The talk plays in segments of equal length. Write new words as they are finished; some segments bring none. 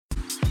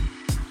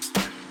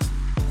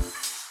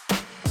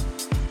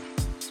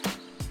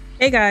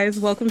Hey guys,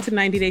 welcome to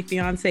 90 Day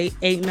Fiancé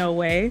Ain't No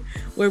Way,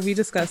 where we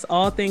discuss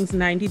all things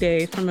 90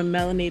 Day from a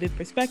melanated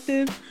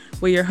perspective.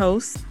 We're your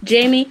hosts,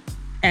 Jamie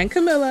and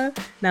Camilla.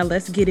 Now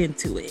let's get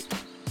into it.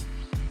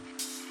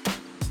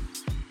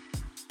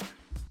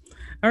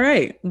 All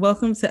right,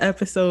 welcome to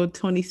episode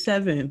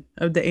 27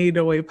 of the Ain't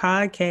No Way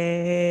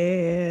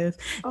podcast.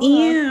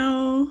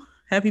 Ew.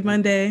 Happy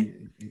Monday.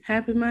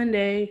 Happy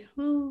Monday.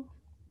 Ooh.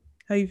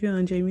 How you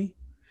feeling, Jamie?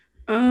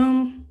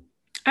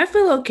 I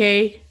feel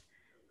okay.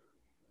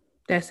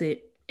 That's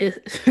it. It's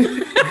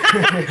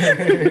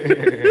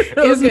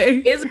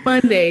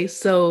Monday,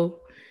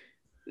 so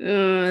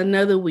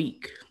another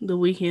week. The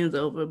weekend's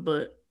over,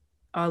 but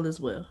all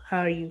is well. How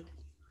are you?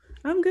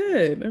 I'm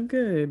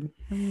good.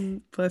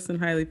 I'm blessed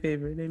and highly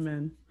favored.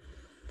 Amen.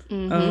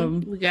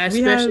 We got a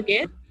special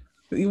guest.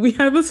 We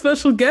have a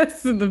special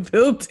guest in the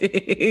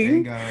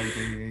building.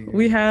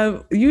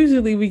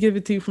 Usually we give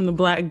it to you from the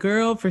Black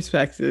girl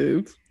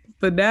perspective,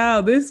 but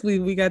now this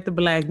week we got the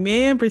Black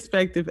man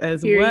perspective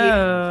as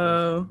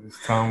well.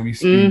 It's time we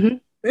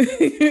speak.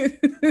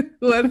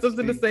 Who has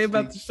something to say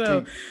about the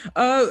show?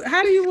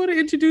 How do you want to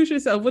introduce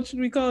yourself? What should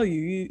we call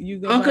you? You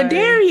go Uncle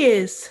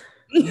Darius.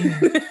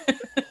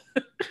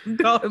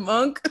 Call him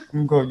Unc?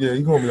 You call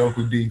me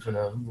Uncle D for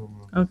now.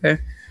 Okay.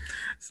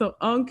 So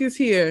Unc is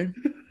here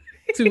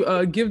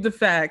to give the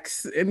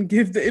facts and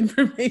give the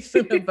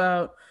information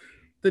about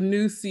the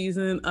new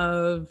season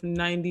of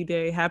 90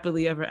 Day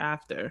Happily Ever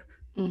After,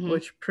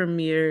 which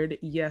premiered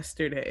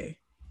yesterday.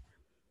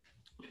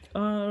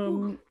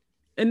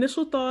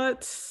 Initial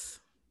thoughts,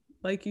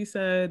 like you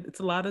said, it's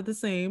a lot of the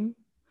same.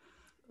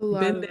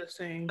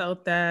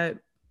 Felt that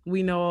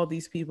we know all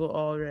these people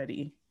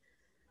already.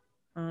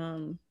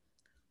 We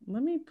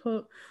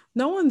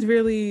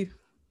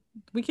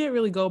can't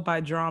really go by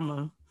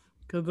drama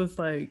because it's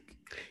like,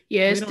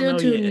 yeah, it's still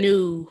too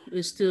new.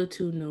 It's still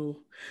too new.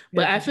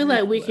 But I feel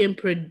like we can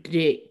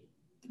predict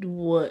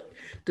what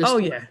the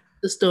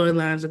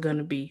storylines are going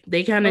to be.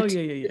 They kind of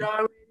it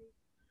already.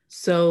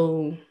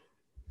 So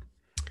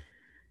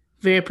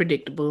very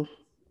predictable.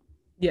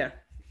 Yeah.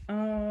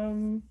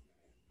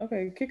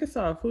 Okay, kick us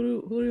off.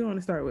 Who do you want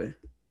to start with?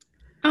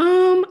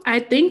 I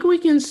think we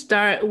can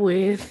start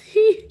with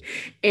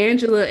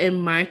Angela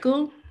and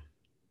Michael.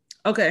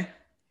 Okay.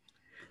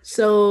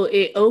 So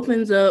it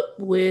opens up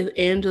with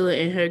Angela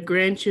and her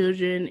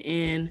grandchildren,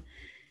 and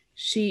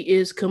she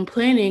is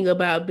complaining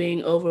about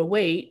being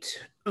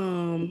overweight.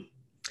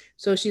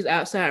 So she's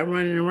outside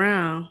running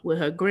around with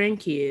her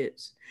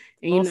grandkids.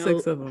 And, all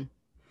 6 of them.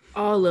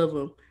 All of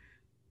them.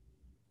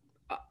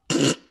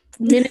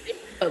 Many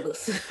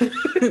others.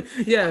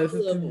 Yes,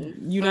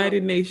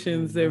 United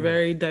Nations. They're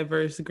very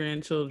diverse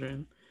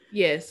grandchildren.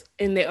 Yes,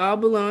 and they all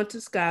belong to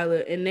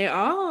Skylar, and they're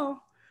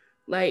all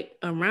like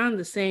around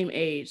the same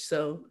age.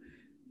 So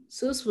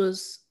sis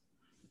was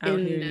out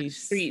in here the in these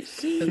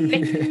streets.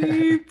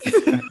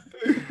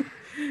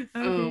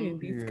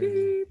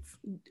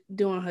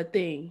 Doing her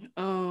thing.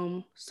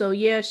 So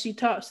yeah, she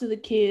talks to the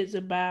kids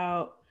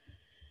about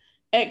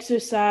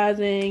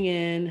exercising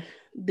and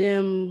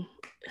them,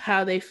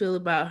 how they feel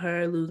about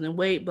her losing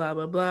weight, blah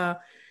blah blah.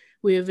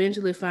 We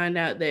eventually find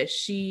out that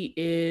she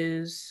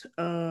is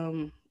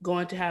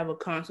going to have a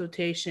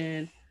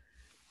consultation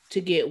to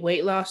get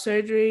weight loss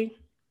surgery.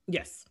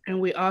 Yes. And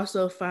we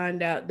also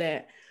find out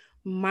that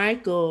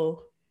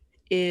Michael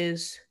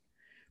is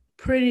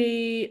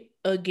pretty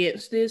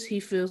against this. He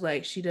feels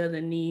like she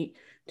doesn't need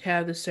to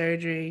have the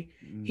surgery.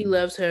 He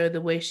loves her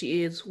the way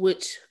she is,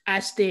 which I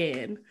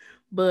stand.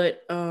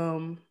 But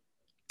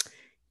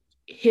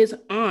his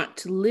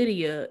aunt,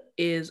 Lydia,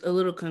 is a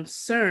little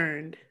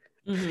concerned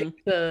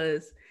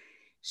because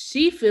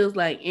she feels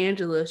like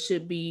Angela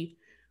should be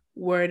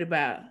worried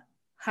about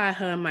how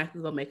her and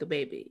Michael gonna make a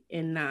baby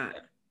and not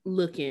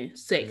looking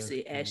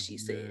sexy, as she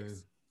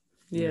says.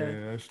 Yeah,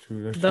 that's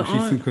true. She's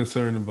too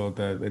concerned about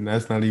that, and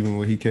that's not even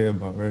what he cared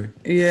about, right?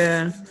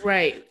 Yeah.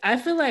 Right. I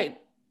feel like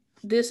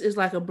this is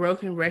like a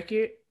broken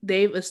record.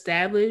 They've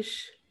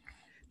established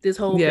this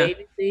whole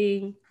baby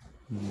thing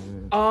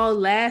all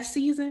last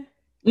season.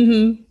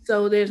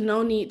 So there's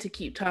no need to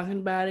keep talking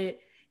about it.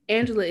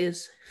 Angela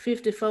is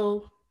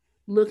 54,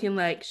 looking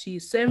like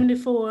she's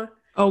 74.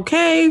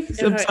 Okay.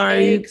 I'm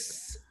sorry.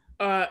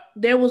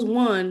 There was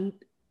one,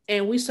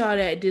 and we saw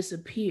that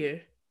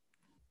disappear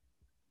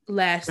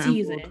last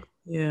season.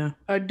 Yeah.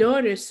 Her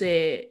daughter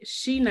said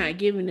she not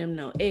giving them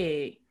no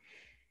egg.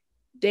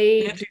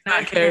 She's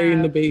not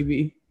carrying the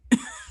baby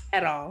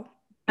at all.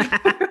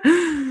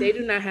 They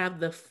do not have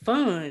the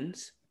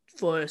funds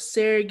for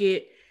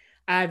surrogate,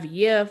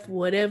 IVF,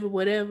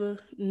 whatever.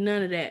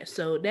 None of that.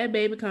 So that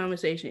baby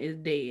conversation is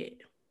dead.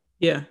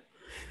 Yeah.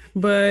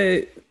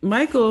 But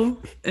Michael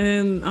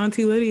and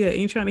Auntie Lydia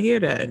ain't trying to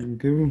hear that.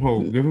 Give him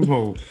hope.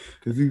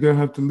 Because he's going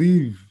to have to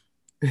leave.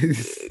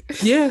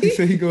 Yeah. He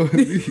said he's going to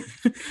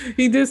leave.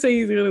 He did say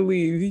he's going to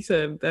leave. He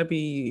said that'd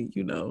be,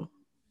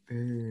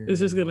 it's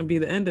just going to be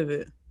the end of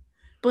it.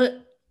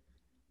 But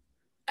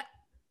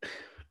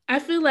I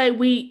feel like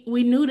we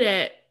knew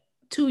that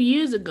 2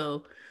 years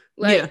ago.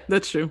 Like, yeah,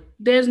 that's true.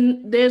 There's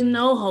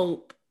no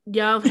hope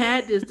Y'all have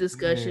had this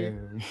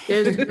discussion.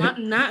 There's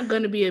not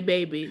going to be a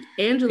baby.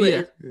 Angela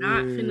is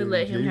not finna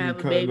let him have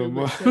a baby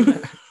with somebody.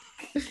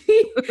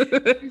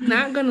 He's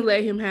not going to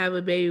let him have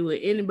a baby with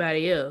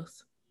anybody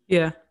else.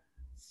 Yeah.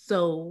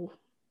 So,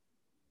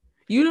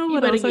 you know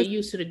what? You better get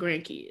used to the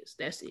grandkids.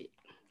 That's it.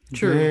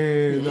 True.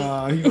 Yeah,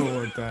 nah, he don't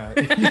want that.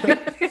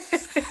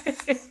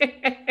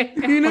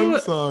 You know I'm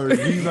what? sorry.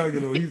 He's not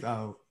gonna. He's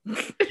out.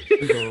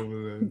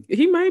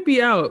 He might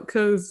be out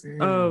because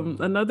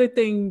another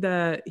thing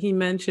that he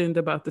mentioned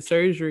about the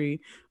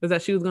surgery was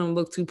that she was gonna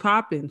look too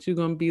poppin'. She was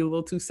gonna be a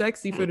little too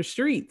sexy for the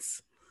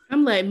streets.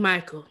 I'm like,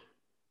 Michael.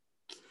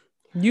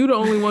 You the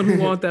only one who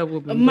want that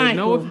woman.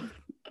 Michael.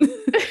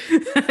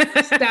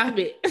 Stop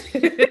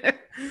it.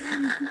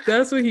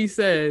 That's what he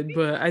said,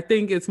 but I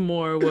think it's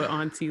more what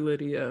Auntie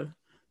Lydia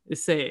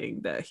is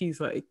saying, that he's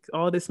like,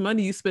 all this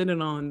money you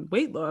spending on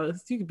weight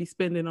loss, you could be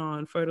spending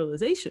on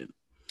fertilization.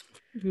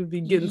 You could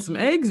be getting some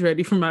eggs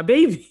ready for my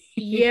baby.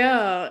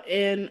 Yeah,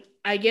 and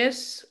I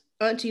guess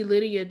Auntie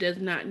Lydia does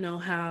not know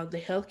how the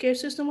healthcare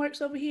system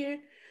works over here,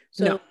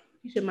 so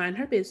she should mind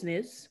her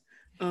business.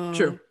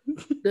 True.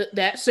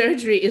 That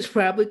surgery is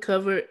probably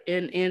covered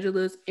in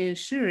Angela's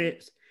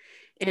insurance,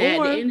 and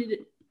at the end of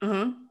the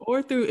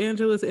or through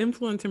Angela's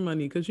influencer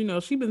money, because you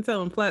know she's been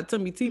selling flat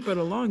tummy tea for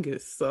the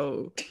longest,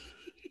 so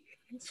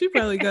she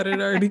probably got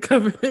it already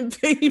covered and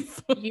paid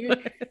for.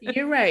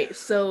 You're right.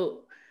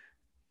 So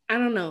I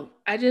don't know.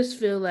 I just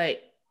feel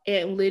like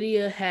Aunt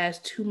Lydia has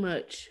too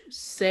much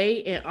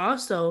say, and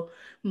also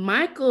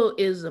Michael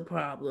is a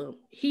problem.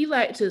 He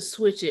like to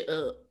switch it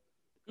up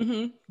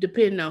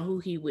depending on who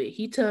he with.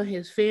 He tell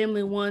his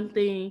family one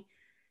thing,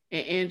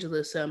 and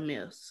Angela something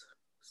else.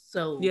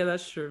 So yeah,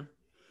 that's true.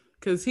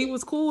 Because he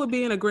was cool with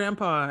being a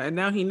grandpa, and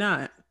now he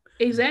not.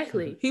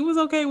 Exactly. He was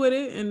okay with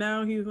it, and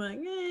now he's like,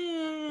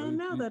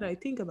 now that I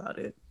think about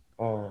it.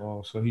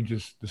 Oh, so he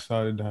just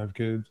decided to have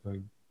kids, like,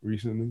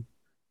 recently?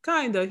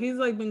 Kinda. He's,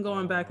 like, been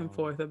going back and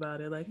forth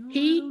about it. Like,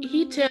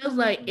 he tells,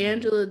 like,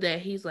 Angela that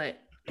he's, like,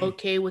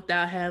 okay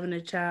without having a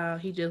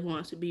child. He just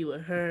wants to be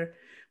with her.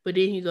 But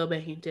then he go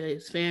back and tell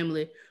his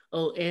family,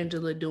 oh,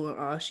 Angela doing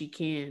all she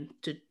can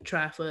to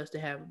try for us to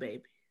have a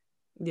baby.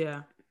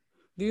 Yeah.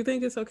 Do you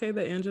think it's okay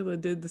that Angela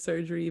did the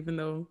surgery even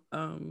though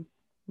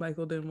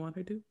Michael didn't want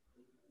her to?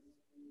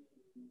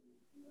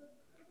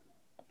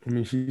 I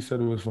mean, she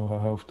said it was for her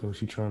health, though.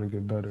 She's trying to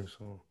get better,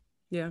 so.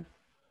 Yeah.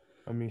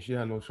 I mean, she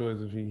had no choice.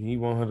 If he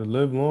want her to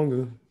live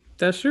longer.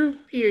 That's true.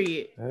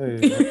 Period.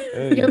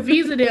 Hey. Your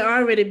visa had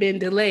already been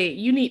delayed.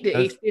 You need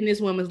to extend this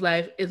woman's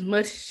life as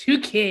much as you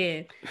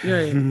can.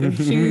 Right.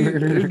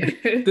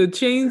 The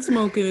chain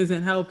smoking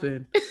isn't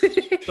helping.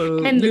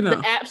 So, and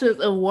the absence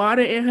of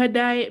water in her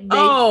diet.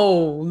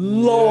 Oh,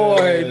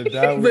 Lord.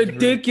 Yeah,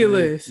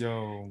 ridiculous.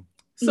 Yo.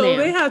 So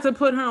they had to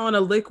put her on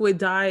a liquid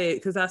diet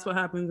because that's what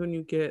happens when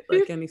you get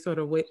like any sort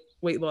of weight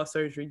loss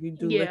surgery. You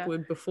do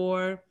liquid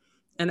before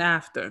and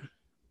after.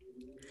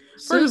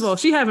 First of all,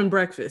 she having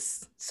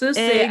breakfast.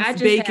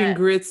 Eggs, bacon,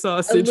 grits,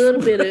 sausage. A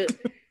little bit of.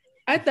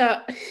 I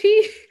thought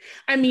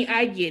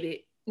I get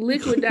it.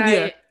 Liquid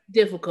diet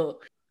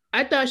difficult.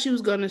 I thought she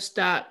was gonna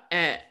stop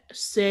at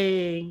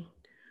saying,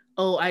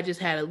 "Oh, I just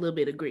had a little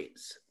bit of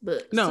grits."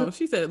 But no,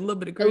 she said a little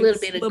bit of grits,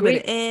 a little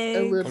bit of eggs,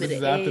 a little bit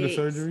of after eggs. the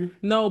surgery.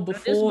 No,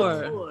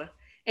 before.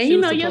 And you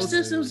know your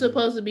system's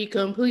supposed to be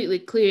completely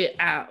cleared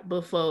out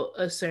before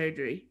a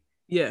surgery.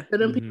 Yeah, so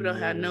them people don't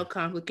have no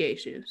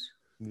complications.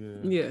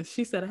 Yeah,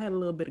 she said I had a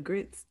little bit of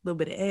grits, a little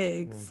bit of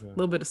eggs, a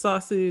little bit of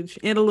sausage,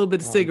 and a little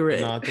bit of cigarette.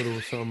 No, I thought it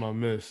was something I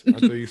missed. I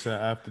thought you said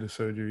after the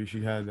surgery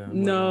she had that.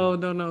 No.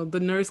 The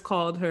nurse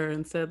called her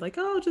and said like,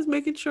 "Oh, just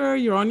making sure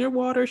you're on your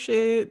water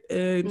shit."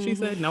 And she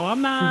said, "No,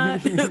 I'm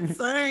not.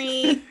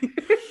 Sorry."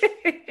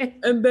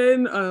 And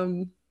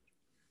then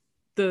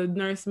the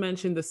nurse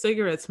mentioned the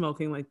cigarette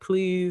smoking, like,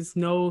 please,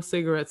 no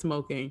cigarette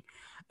smoking.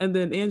 And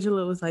then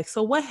Angela was like,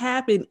 "So what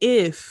happened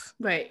if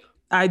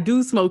I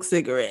do smoke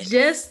cigarettes?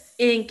 Just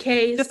in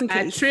case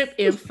I trip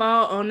and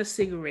fall on a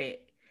cigarette.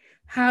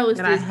 How is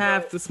and this? I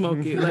have to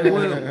smoke it.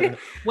 Like,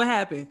 what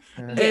happened?"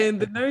 And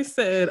the nurse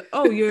said,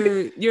 "Oh,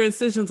 your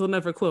incisions will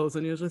never close,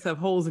 and you'll just have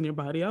holes in your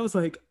body." I was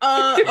like,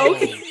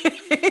 okay.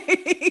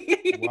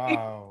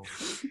 Wow.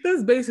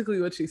 That's basically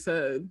what she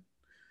said.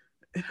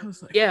 And I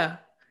was like, yeah,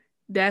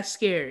 that's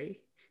scary.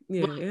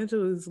 Yeah,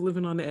 Angela's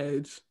living on the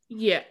edge.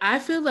 Yeah, I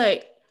feel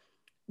like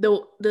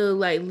the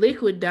like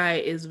liquid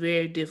diet is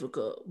very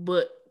difficult,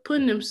 but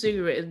putting them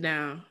cigarettes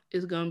down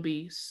is gonna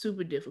be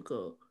super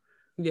difficult.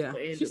 Yeah,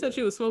 she said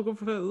she was smoking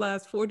for the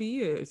last 40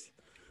 years.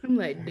 I'm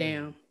like,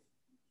 damn.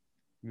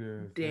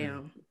 Yeah.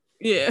 Damn.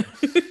 Yeah.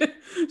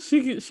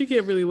 she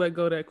can't really let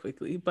go that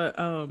quickly, but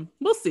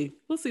we'll see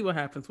what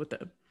happens with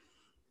them.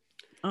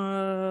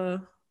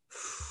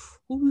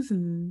 Who's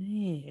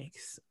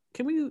next?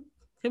 Can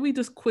we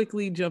just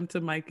quickly jump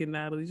to Mike and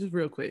Natalie, just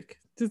real quick,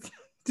 just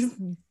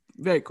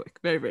very quick,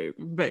 very, very,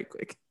 very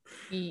quick.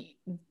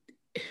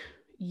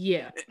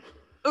 Yeah.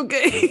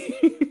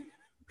 Okay.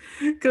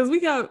 Because we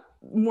got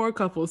more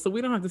couples, so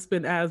we don't have to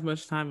spend as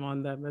much time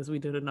on them as we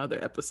did in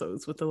other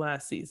episodes with the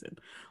last season.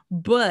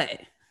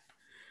 But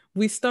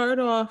We start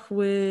off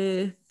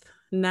with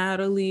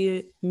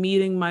Natalie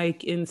meeting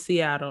Mike in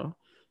Seattle,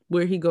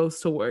 where he goes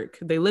to work.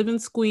 They live in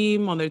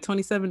Squeam on their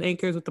 27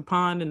 acres with the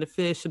pond and the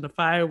fish and the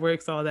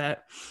fireworks, all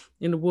that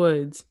in the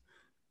woods.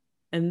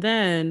 And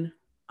then,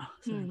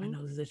 my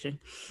nose is itching.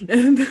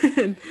 And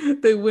then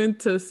they went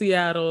to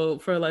Seattle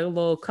for like a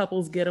little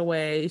couples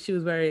getaway. She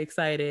was very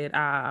excited.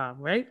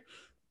 Right?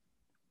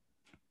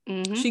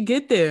 Mm-hmm. She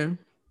get there,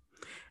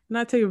 and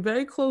I take a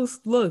very close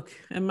look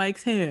at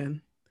Mike's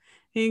hand.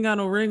 He ain't got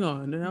no ring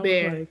on. And I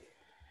was like,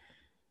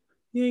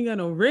 you ain't got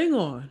no ring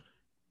on.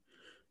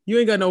 You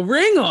ain't got no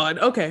ring on.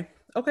 Okay.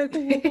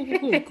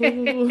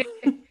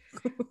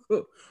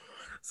 Cool.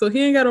 So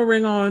he ain't got no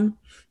ring on.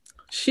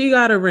 She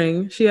got a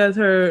ring. She has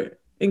her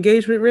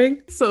engagement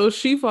ring. So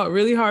she fought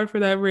really hard for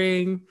that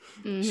ring.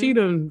 Mm-hmm. She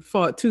done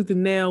fought tooth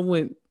and nail,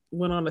 went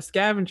on a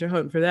scavenger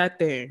hunt for that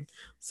thing.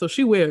 So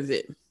she wears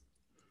it.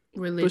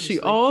 But she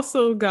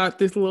also got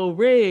this little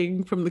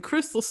ring from the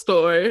crystal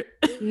store.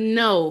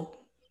 No.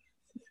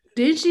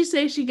 Didn't she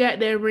say she got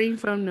that ring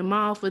from the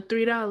mall for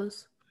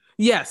 $3?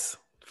 Yes,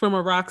 from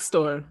a rock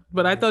store.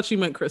 But I thought she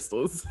meant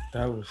crystals.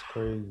 That was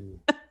crazy.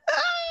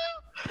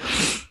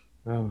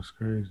 That was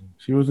crazy.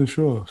 She wasn't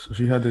sure, so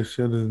she had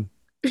to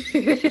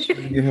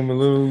give him a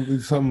little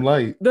something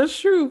light. That's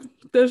true,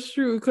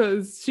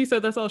 because she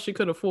said that's all she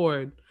could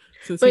afford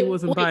since he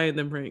wasn't buying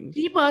them rings.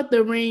 She bought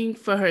the ring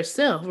for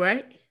herself,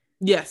 right?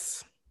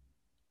 Yes.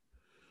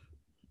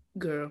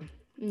 Girl,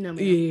 no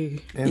man. Yeah.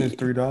 And it's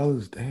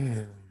 $3.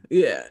 Damn.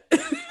 Yeah.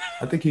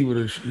 I think he would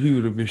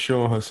have been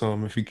showing her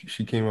something if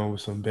she came out with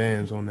some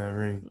bands on that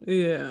ring.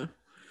 Yeah.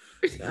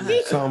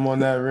 Something on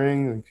that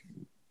ring. Like,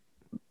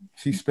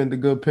 she spent a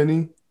good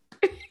penny.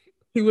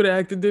 He would have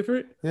acted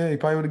different. Yeah, he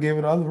probably would have gave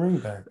her the other ring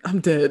back. I'm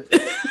dead.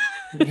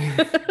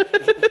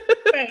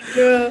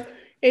 Girl,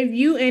 if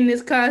you and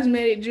this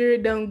cosmetic jury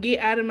don't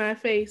get out of my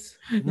face.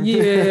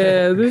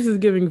 Yeah, this is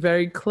giving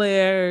very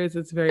Claire's.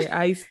 It's very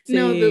icing.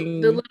 No, the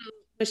little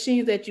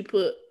machines that you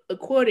put a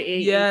quarter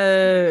in.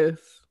 Yes.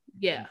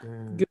 Yeah.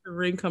 Get the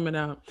ring coming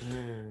out.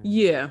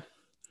 Yeah.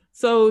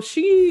 So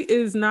she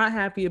is not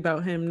happy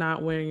about him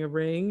not wearing a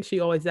ring. She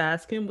always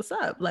asks him, "What's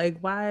up? Like,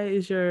 why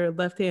is your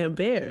left hand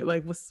bare?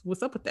 Like,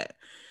 what's up with that?"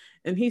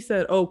 And he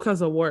said, "Oh,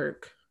 because of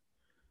work."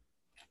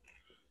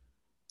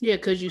 Yeah,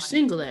 because you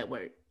single at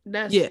work.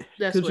 That's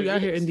because you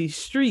out here in these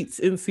streets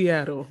in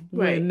Seattle,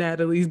 right? When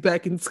Natalie's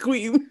back in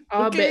Squeam.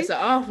 All bets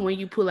are off when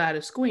you pull out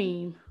of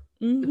Squeam,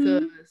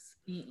 because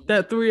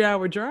that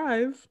 3-hour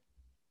drive.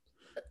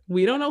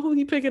 We don't know who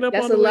he picking up.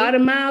 That's a lot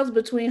of miles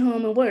between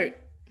home and work.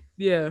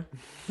 Yeah.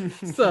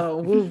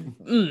 So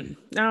I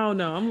don't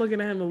know. I'm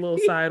looking at him a little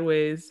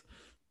sideways.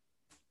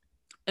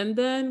 And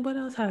then what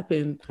else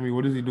happened? I mean,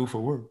 what does he do for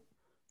work?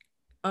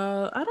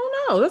 I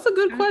don't know. That's a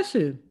good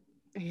question.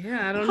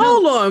 Yeah, I don't know.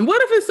 Hold on.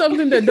 What if it's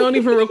something that don't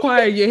even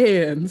require your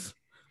hands?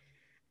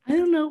 I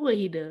don't know what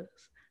he does.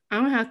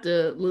 I'm gonna have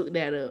to look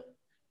that up.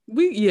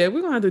 We're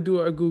gonna have to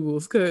do our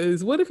Googles,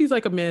 because what if he's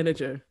like a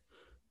manager?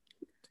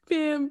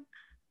 Fam,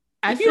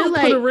 I feel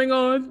like put a ring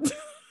on.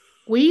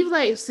 We've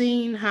like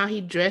seen how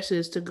he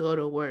dresses to go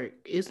to work.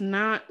 It's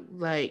not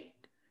like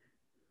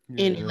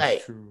any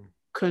like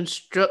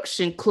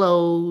construction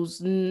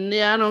clothes.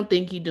 I don't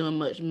think he's doing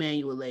much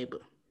manual labor.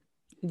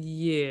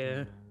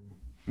 Yeah.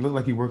 Look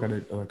like he work at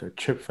a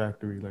chip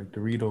factory, like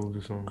Doritos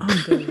or something.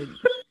 I'm good.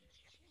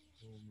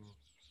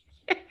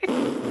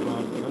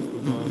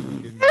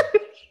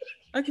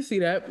 I can see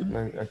that.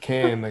 Like a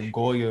can, like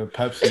Goya,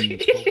 Pepsi,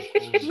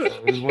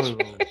 Coca-Cola. It's one of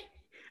those.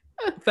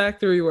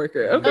 Factory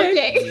worker.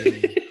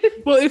 Okay.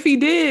 Well, if he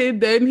did,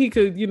 then he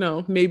could,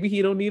 maybe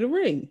he don't need a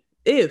ring.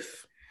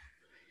 If.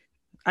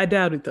 I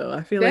doubt it, though.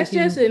 I feel that's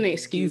like just an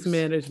excuse. He's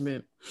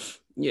management.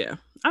 Yeah.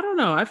 I don't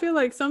know. I feel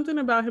like something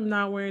about him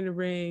not wearing a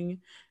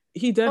ring,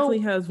 he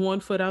definitely has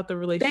one foot out the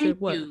relationship.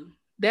 Thank you.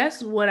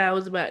 That's what I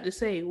was about to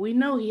say. We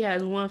know he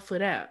has one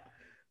foot out.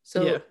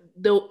 So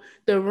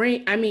the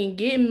ring, I mean,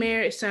 getting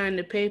married, signing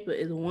the paper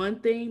is one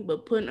thing,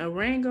 but putting a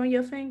ring on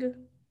your finger,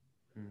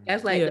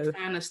 that's like the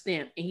final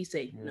stamp. And he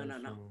said,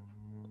 no.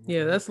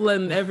 Yeah, that's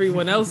letting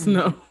everyone else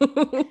know.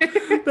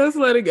 That's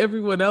letting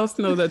everyone else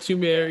know that you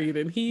married,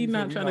 and he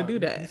not trying to do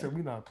that. He said,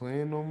 "We not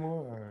playing no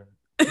more."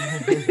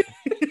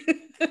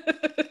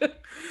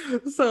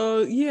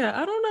 So yeah,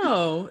 I don't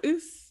know.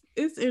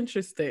 It's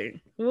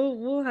interesting.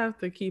 We'll have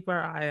to keep our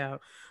eye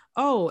out.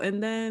 Oh,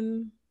 and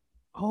then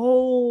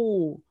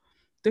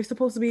they're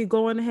supposed to be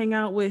going to hang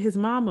out with his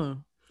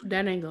mama.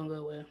 That ain't gonna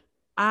go well.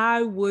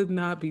 I would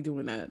not be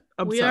doing that.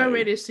 We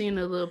already seen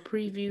a little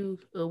preview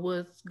of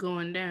what's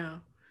going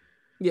down.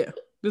 Yeah,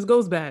 this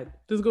goes bad.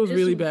 This goes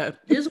really bad.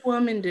 This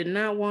woman did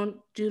not want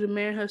you to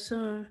marry her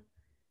son.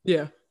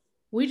 Yeah.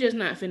 We just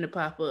not finna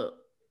pop up.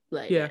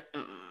 Like,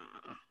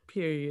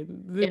 period.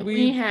 If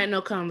we ain't had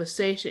no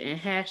conversation and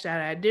hashed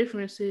out our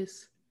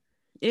differences.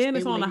 And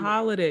it's on a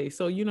holiday.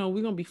 So, we're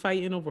going to be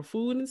fighting over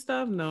food and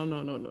stuff. No.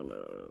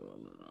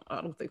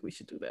 I don't think we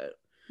should do that.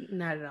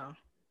 Not at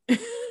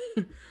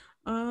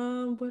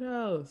all. What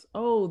else?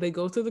 Oh, they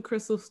go to the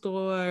crystal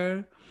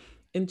store.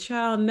 And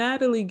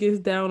Natalie gets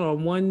down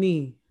on one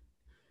knee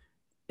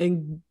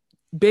and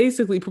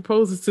basically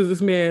proposes to this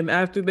man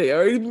after they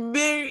already been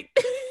married.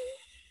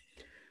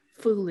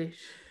 Foolish.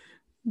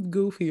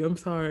 Goofy. I'm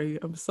sorry.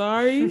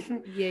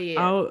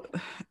 Yeah.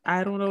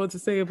 I don't know what to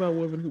say about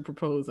women who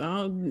propose. I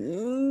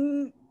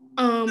don't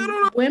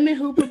Women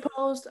who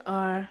proposed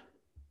are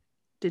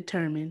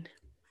determined.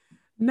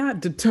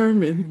 Not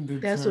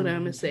determined. That's what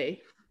I'm gonna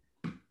say.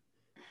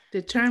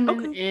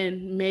 Determined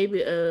and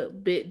maybe a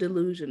bit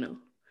delusional,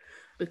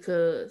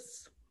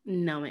 because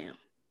no, ma'am.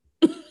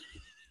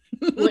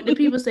 What do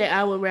people say?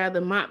 I would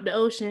rather mop the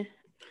ocean.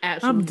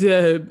 Absolutely. I'm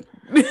dead.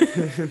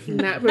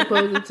 Not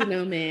proposing to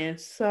no man.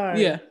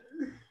 Sorry. Yeah.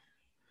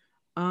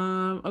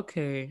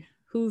 Okay.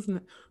 Who's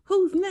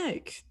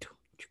next?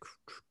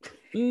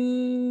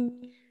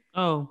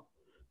 Oh.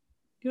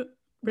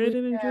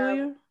 Brandon and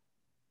Julia?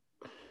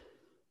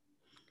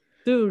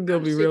 Dude, gonna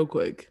be real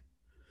quick.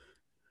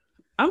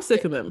 I'm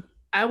sick of them.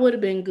 I would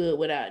have been good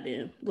without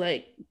them.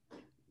 Like,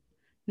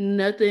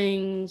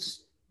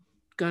 nothing's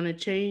gonna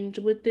change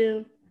with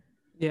them.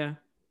 Yeah.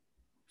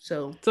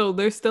 So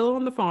they're still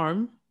on the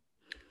farm.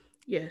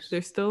 Yes.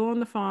 They're still on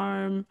the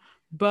farm,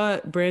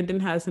 but Brandon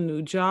has a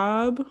new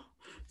job.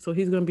 So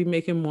he's going to be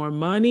making more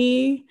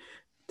money.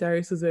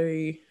 Darius is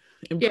very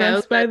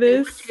impressed by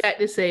this. What you got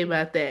to say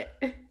about that?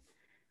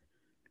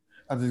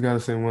 I just got to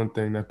say one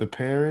thing, that the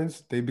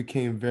parents, they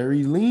became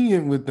very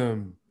lenient with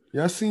them.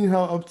 Y'all seen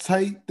how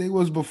uptight they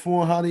was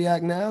before, how they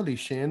act now? They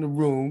share in the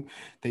room.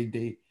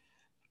 They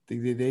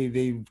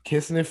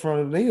kissing in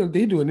front of them.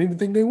 They doing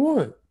anything they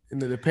want.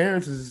 And then the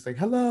parents is just like,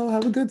 hello,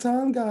 have a good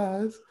time,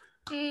 guys.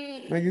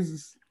 Like,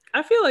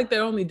 I feel like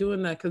they're only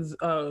doing that because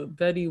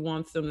Betty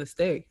wants them to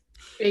stay.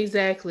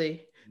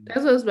 Exactly.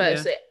 That's what I was about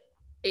to say.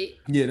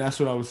 Yeah, that's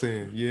what I was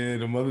saying. Yeah,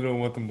 the mother don't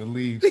want them to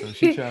leave, so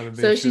she's trying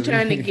to she's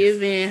trying to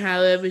give in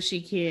however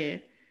she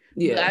can.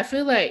 Yeah, but I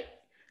feel like,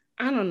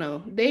 I don't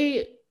know,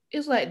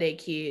 it's like they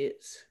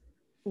kids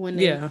when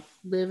they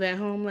live at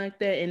home like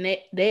that, and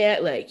they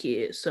act like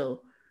kids.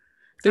 So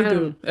they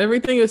do.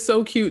 Everything is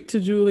so cute to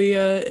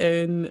Julia,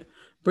 and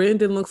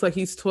Brandon looks like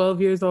he's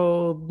 12 years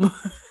old.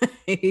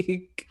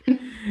 Like,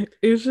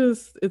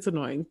 it's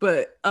annoying.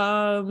 But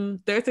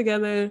they're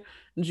together.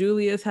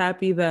 Julia's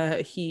happy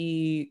that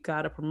he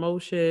got a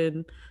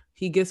promotion.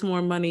 He gets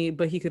more money,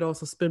 but he could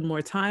also spend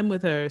more time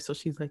with her. So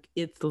she's like,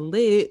 it's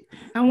lit.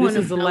 This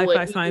is the life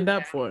I signed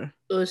up for.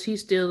 Or is he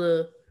still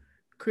a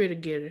critter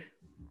getter?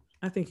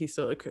 I think he's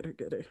still a critter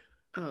getter.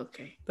 Oh,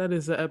 okay. That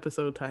is the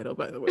episode title,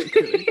 by the way.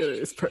 Critter getter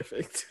is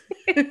perfect.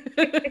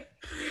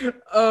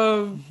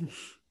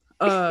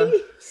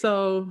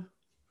 So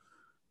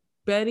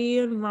Betty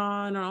and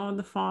Ron are on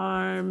the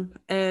farm,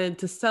 and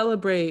to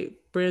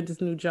celebrate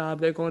Brandon's new job,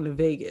 they're going to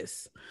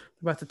Vegas.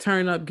 They're about to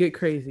turn up, get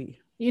crazy.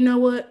 You know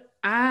what?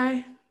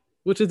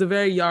 Which is a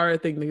very Yara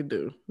thing to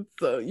do.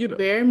 So, you know.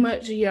 Very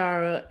much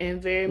Yara,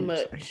 and very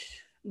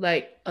much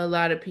like a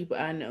lot of people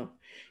I know.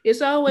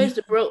 It's always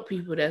the broke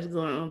people that's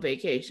going on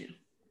vacation.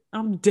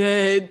 I'm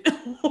dead.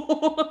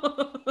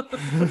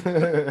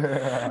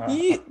 I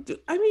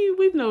mean,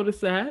 we've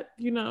noticed that,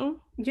 you know.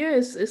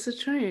 Yes, it's a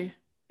trend.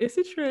 It's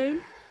a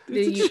trend.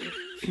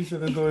 She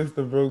said it's always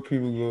the broke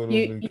people going on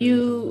vacation.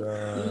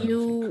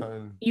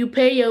 You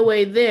pay your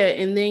way there,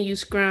 and then you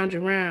scrounge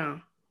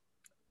around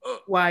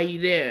while you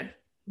there.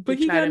 But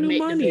he got new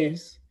money.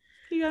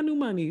 He got new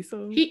money,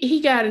 so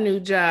he got a new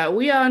job.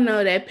 We all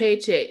know that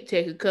paycheck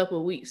take a couple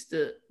of weeks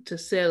to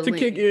settle to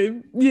kick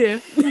in. Yeah.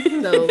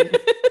 So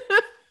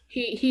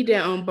he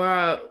down on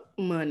borrowed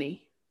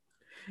money.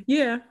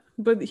 Yeah,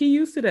 but he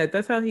used to that.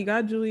 That's how he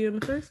got Julia in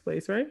the first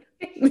place, right?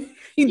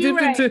 He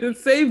dipped into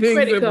his savings.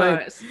 Credit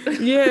cards.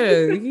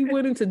 He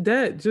went into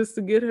debt just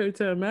to get her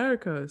to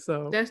America.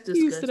 So that's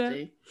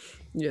disgusting.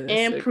 Yeah,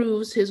 and sick.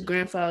 Proves his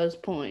grandfather's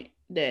point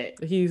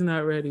that he's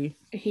not ready.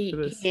 He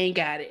ain't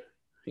got it.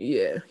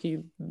 Yeah,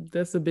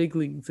 that's the big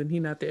leagues, and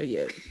he's not there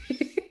yet.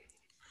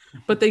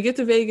 But they get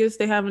to Vegas.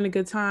 They're having a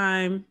good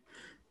time.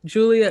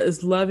 Julia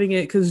is loving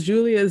it because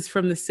Julia is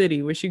from the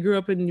city. Where she grew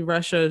up in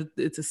Russia,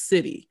 it's a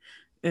city.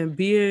 And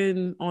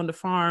being on the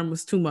farm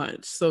was too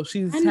much. So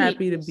she's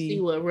happy to be.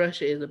 See what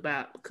Russia is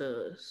about,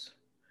 because,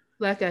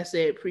 like I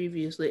said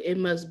previously, it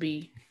must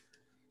be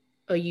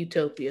a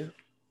utopia.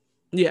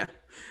 Yeah.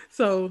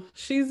 So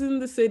she's in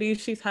the city.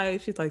 She's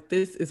hyped. She's like,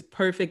 this is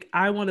perfect.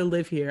 I want to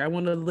live here. I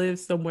want to live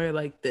somewhere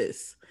like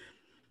this.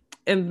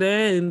 And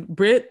then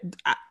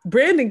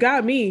Brandon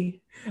got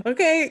me.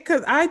 Okay.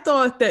 Because I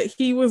thought that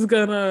he was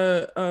going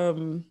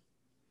to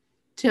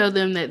tell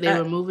them that they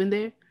were moving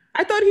there.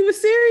 I thought he was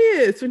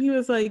serious when he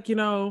was like, you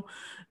know,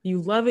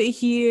 you love it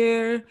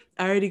here.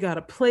 I already got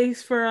a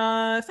place for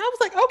us. I was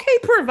like, okay,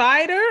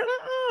 provider.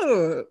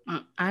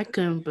 I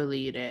couldn't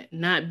believe that.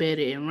 Not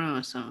Betty and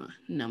Ron's son.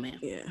 No, ma'am.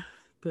 Yeah,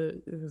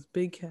 but it was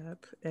Big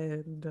Cap,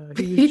 and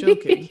he was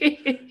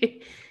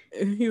joking.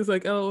 And he was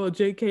like, oh, well,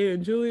 JK,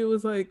 and Julia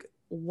was like,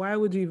 why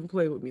would you even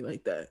play with me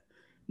like that?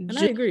 And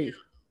I agree.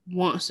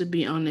 Wants to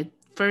be on the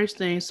first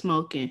thing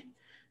smoking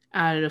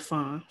out of the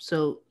farm.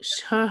 So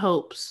her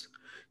hopes...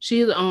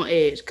 She's on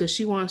edge because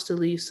she wants to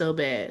leave so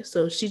bad.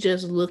 So she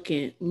just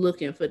looking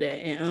for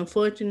that. And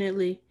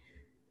unfortunately,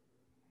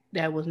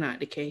 that was not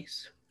the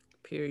case.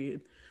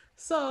 Period.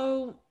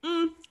 So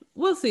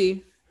we'll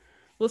see.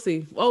 We'll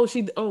see.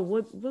 Oh,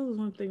 what was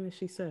one thing that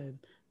she said?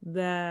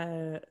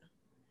 That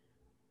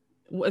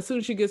as soon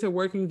as she gets her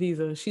working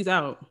visa, she's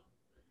out.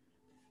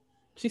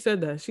 She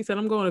said that. She said,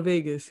 I'm going to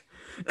Vegas.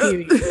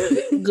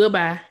 Period.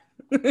 Goodbye.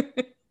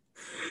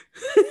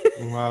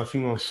 Wow, she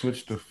gonna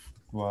switch she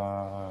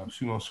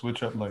gonna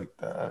switch up like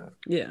that.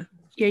 Yeah.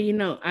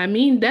 Yeah, I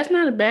mean, that's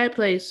not a bad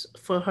place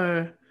for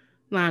her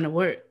line of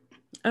work.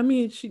 I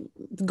mean, she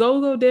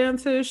go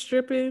dancers,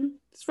 stripping.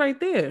 It's right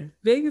there.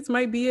 Vegas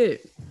might be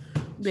it.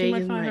 She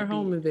might find her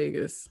home in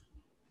Vegas.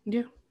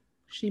 Yeah,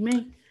 she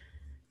may.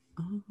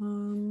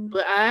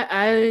 But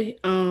I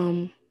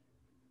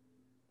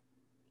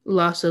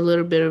lost a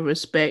little bit of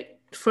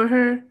respect for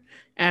her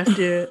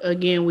after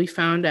again we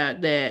found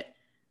out that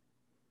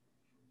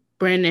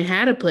Brandon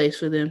had a place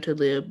for them to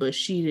live, but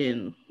she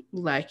didn't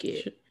like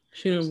it.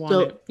 She didn't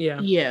want it.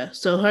 Yeah. Yeah.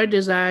 So her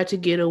desire to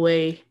get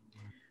away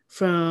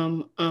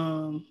from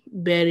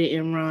Betty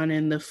and Ron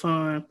and the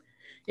farm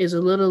is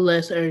a little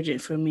less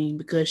urgent for me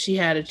because she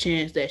had a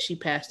chance that she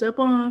passed up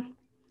on.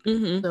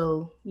 Mm-hmm.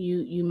 So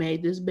you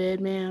made this bed,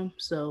 ma'am.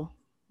 So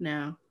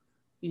now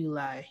you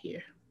lie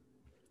here.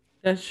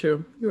 That's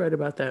true. You're right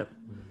about that.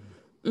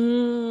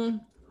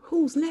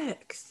 Who's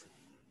next?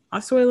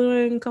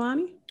 Asuelu and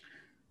Kalani?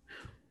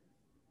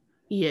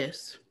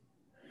 Yes.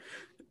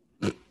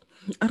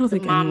 I don't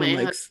think mama anyone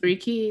and likes her 3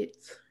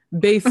 kids.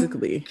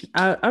 Basically,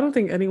 I don't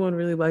think anyone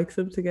really likes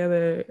them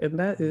together, and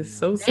that is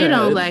so sad. They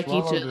don't like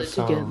each other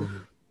together.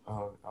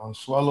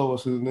 Swallow,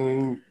 what's his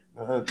name?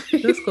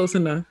 That's close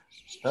enough.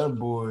 That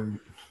boy,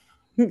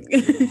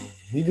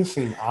 he just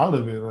seemed out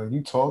of it. Like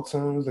you talk to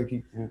him, it's like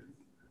he.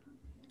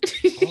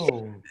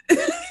 Oh.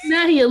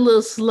 Now he a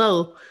little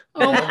slow.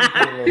 Oh,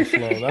 a little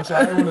slow. That's why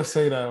I didn't want to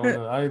say that.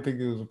 I didn't think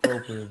it was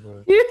appropriate,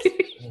 but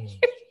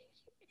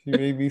he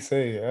made me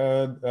say it.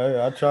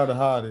 I try to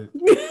hide it.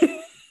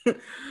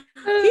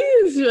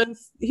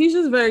 He's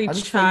just very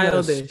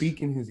childish. You gotta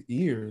speak in his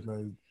ear,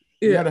 like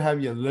you gotta have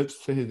your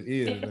lips to his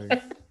ear.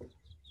 Like.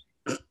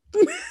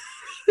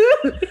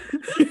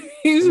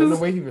 He's just the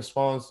way he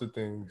responds to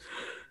things.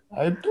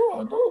 I'm like,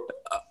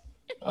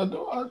 all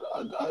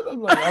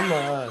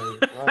right.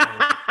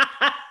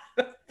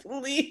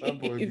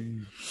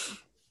 Please.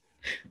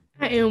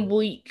 I am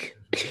weak.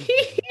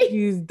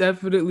 He's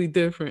definitely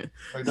different.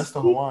 Like that's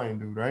the Hawaiian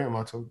dude, right? Am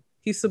I talking?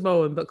 He's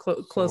Samoan, but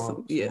close.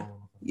 Yeah.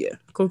 Yeah,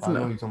 close enough. I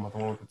know you're talking about the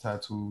one with the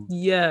tattoo.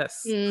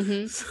 Yes.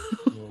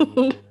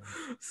 Mm-hmm.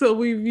 So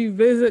we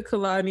revisit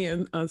Kalani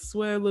and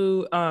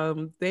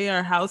Asuelu. They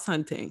are house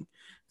hunting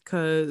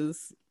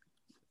because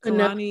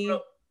Kalani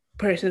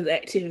person's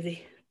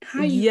activity.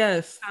 How you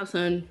house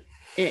hunt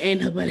and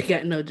ain't nobody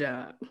got no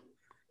job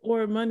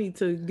or money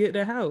to get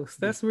their house?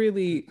 That's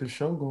really the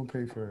show gonna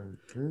pay for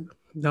it.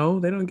 No,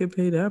 they don't get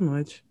paid that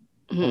much.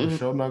 The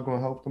show not gonna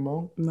help them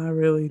out? Not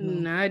really.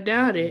 No, I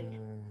doubt it.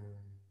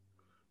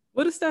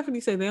 What does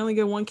Stephanie say? They only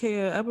get $1,000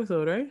 an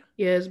episode, right?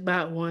 Yeah, it's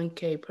about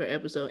 $1,000 per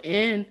episode.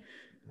 And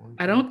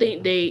I don't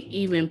think they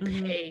even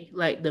pay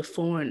like the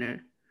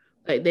foreigner.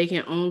 Like they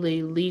can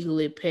only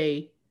legally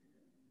pay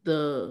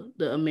the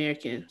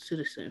American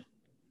citizen.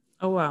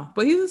 Oh wow.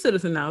 But he's a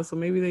citizen now, so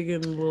maybe they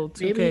get a little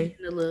 $2,000. Maybe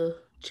a little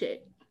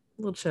check.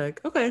 Little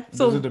check. Okay.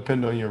 So does it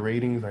depend on your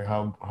ratings, like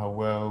how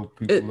well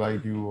people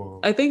like you? Or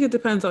I think it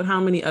depends on how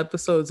many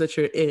episodes that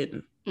you're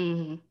in.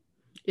 Mm-hmm.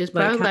 It's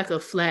probably like a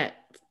flat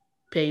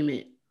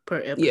payment per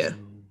episode.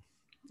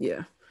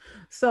 Yeah.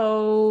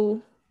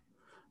 So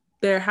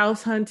they're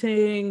house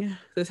hunting.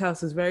 This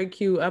house is very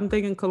cute. I'm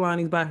thinking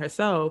Kalani's by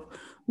herself.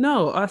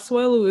 No,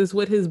 Asuelu is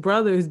with his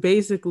brothers,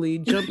 basically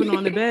jumping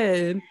on the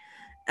bed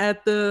in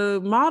the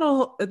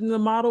model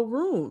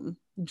room,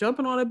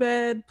 jumping on a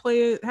bed,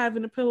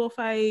 having a pillow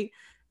fight.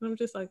 And I'm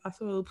just like,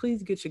 Asuelu,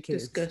 please get your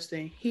kids.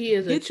 Disgusting. He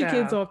is get your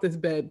kids off this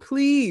bed,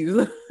 please.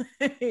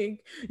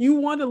 Like, you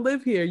want to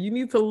live here. You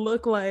need to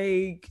look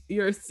like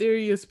you're a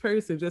serious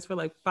person just for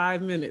like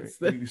 5 minutes.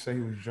 You say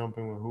he was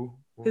jumping with who?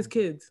 His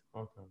kids.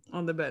 Okay.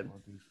 On the bed.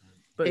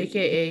 But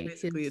AKA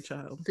basically a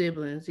child.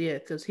 Siblings, yeah,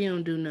 because he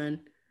don't do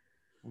nothing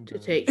to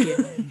take care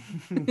of him.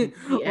 He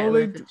act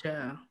like a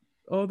child.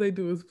 All they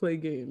do is play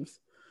games.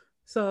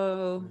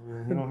 So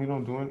he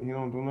don't do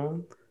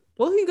nothing.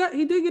 Well, he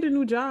did get a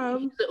new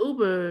job. He's an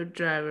Uber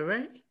driver,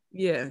 right?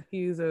 Yeah,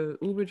 he's a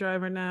Uber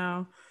driver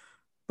now.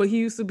 But he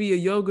used to be a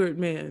yogurt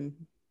man.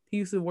 He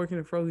used to work in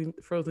a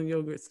frozen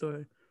yogurt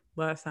store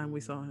last time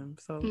we saw him.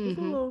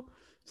 So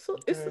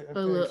it's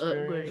a little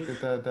upgrade.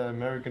 Get that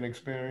American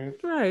experience.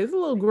 Right. It's a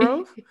little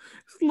growth.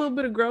 It's a little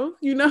bit of growth,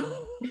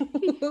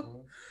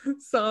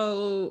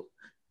 So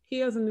he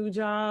has a new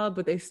job,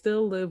 but they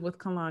still live with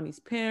Kalani's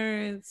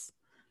parents.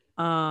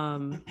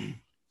 And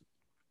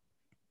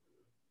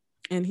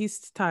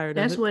he's tired of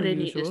it. That's where they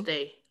need to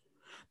stay.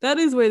 That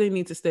is where they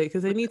need to stay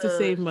because they need to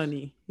save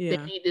money. Yeah.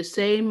 They need to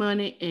save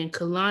money, and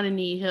Kalani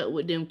need help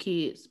with them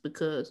kids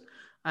because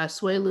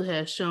Asuelu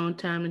has shown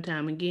time and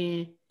time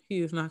again he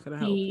is not going to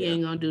help. He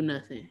ain't going to do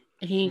nothing.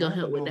 He ain't going to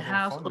help with the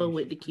house or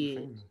with the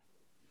kids.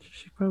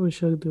 She probably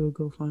should do a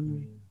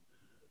GoFundMe.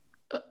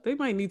 They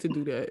might need to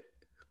do that.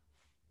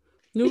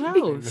 New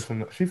house.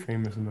 She's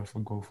famous enough for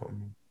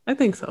GoFundMe. I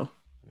think so.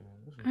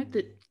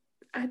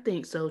 I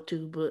think so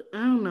too, but I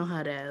don't know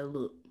how that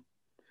look.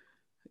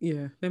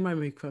 Yeah, they might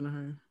make fun of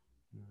her.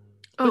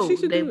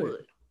 But they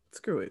would.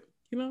 Screw it.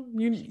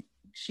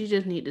 She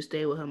just need to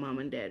stay with her mom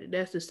and daddy.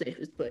 That's the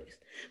safest place.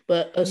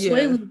 But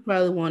Asuelu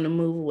probably want to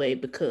move away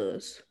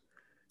because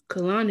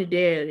Kalani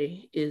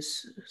daddy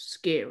is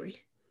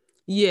scary.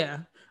 Yeah.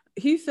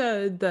 He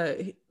said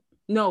that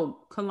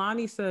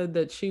Kalani said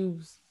that she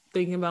was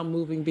thinking about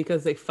moving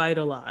because they fight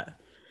a lot.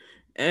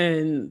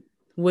 And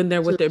when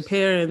they're with their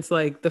parents,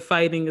 like the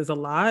fighting is a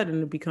lot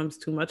and it becomes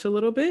too much a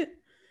little bit.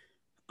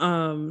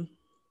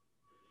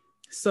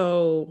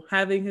 So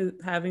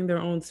having their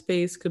own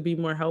space could be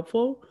more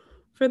helpful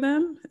for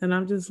them. And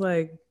I'm just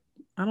like,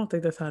 I don't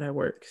think that's how that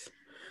works.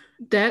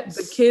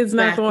 The kid's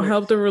not going to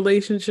help the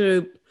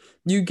relationship.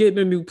 You getting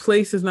a new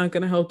place is not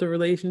going to help the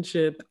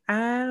relationship.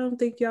 I don't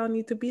think y'all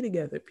need to be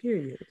together,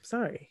 period. I'm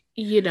sorry.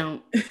 You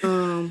don't.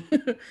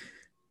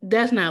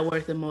 That's not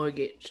worth a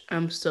mortgage.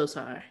 I'm so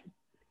sorry.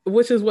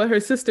 Which is what her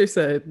sister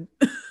said.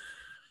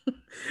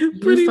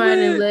 You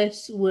fighting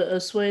less with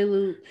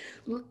Asuelu.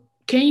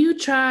 Can you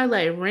try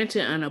like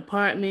renting an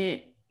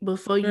apartment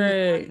before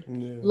you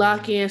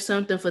lock in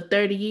something for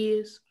 30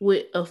 years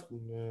with a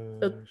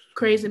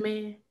crazy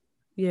man?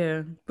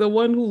 Yeah. The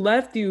one who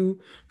left you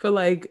for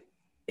like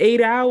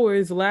 8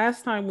 hours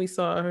last time we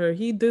saw her,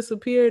 he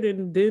disappeared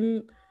and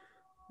didn't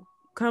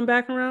come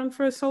back around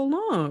for so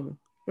long.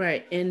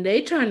 Right. And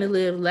they trying to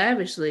live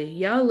lavishly.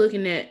 Y'all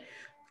looking at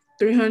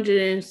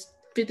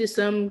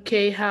 350-some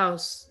K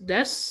house.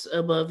 That's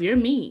above your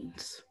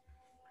means.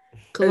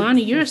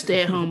 Kalani, you're a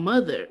stay-at-home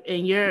mother,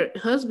 and your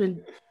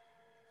husband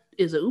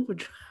is an Uber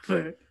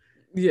driver.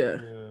 Yeah.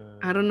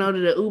 I don't know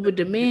the Uber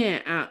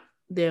demand out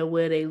there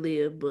where they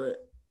live,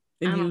 but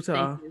in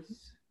Utah,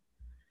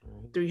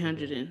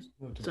 300 and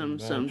some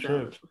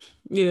dollars.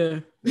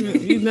 Yeah,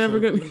 he's never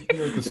gonna.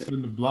 You have to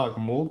spin the block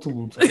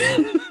multiple times.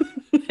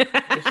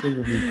 That shit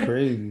would be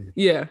crazy.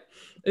 Yeah,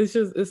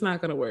 it's not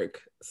gonna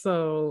work.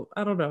 So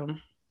I don't know.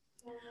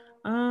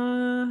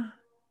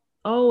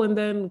 Oh, and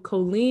then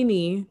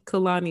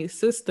Kalani's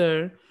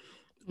sister,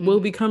 will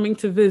be coming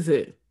to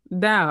visit.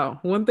 Now,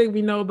 one thing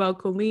we know about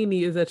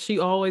Kalani is that she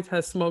always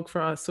has smoke for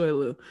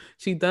Asuelu.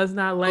 She does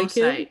not like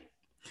him.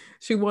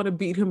 She want to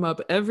beat him up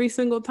every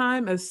single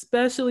time,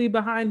 especially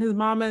behind his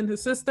mama and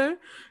his sister,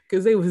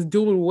 because they was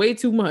doing way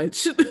too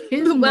much.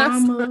 His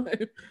mama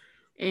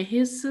and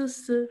his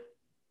sister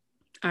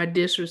are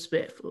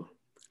disrespectful.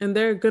 And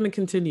they're going to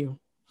continue.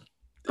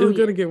 It's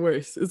going to get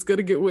worse. It's going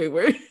to get way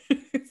worse.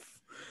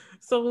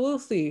 So we'll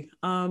see.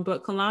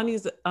 But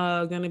Kalani's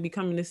going to be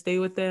coming to stay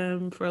with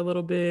them for a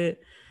little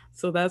bit.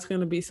 So that's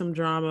going to be some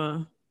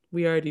drama.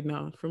 We already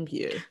know from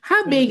here.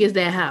 How big is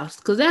that house?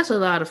 Because that's a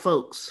lot of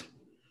folks.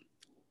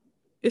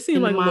 It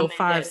seemed like a little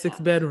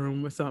 5-6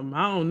 bedroom or something.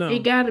 I don't know.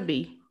 It got to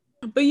be.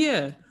 But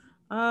yeah,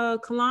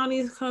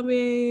 Kalani's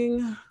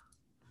coming.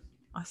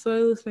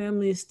 Asuelu's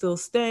family is still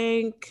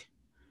stank.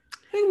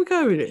 I think we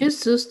covered it. His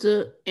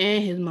sister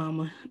and his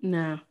mama.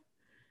 Now,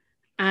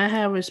 I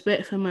have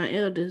respect for my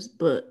elders,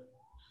 but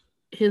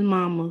his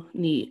mama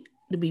need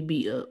to be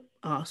beat up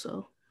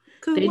also.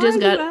 They just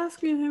got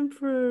asking him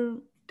for.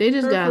 They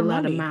just got a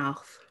lot of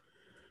mouth.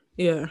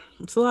 Yeah,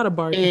 it's a lot of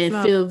bargaining.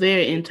 And feel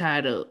very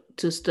entitled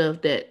to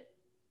stuff that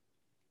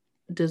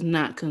does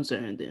not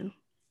concern them.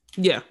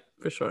 Yeah,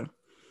 for sure.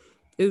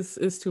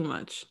 It's too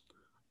much.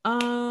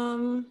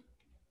 I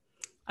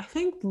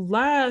think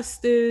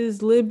last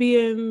is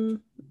Libby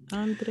and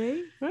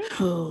Andre, right?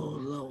 Oh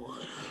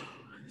Lord.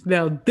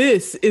 Now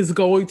this is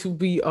going to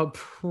be a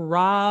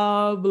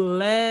problem.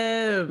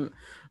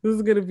 This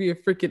is gonna be a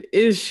freaking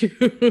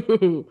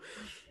issue.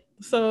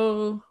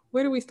 So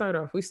where do we start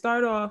off? We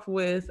start off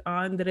with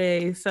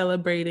Andre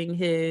celebrating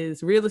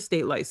his real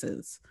estate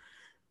license.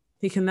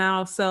 He can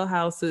now sell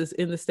houses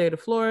in the state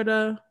of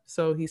Florida,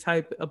 so he's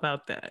hyped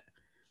about that.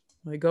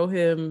 Like, go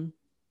him.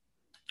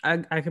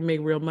 I can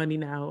make real money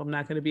now. I'm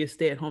not going to be a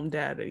stay-at-home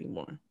dad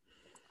anymore.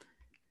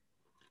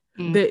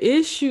 The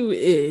issue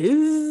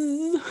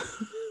is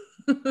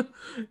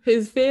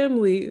his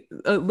family,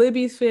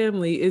 Libby's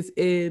family, is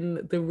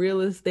in the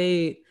real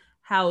estate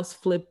house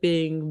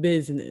flipping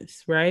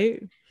business,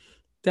 right?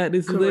 That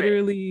is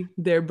literally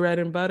their bread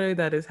and butter.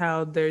 That is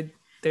how their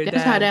That's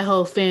dad. How that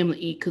whole family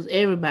eat, because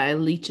everybody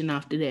leeching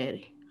off the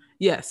daddy.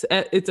 Yes,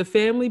 it's a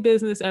family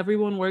business.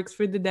 Everyone works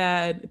for the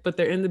dad, but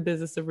they're in the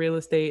business of real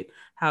estate,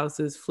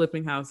 houses,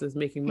 flipping houses,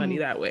 making money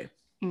that way.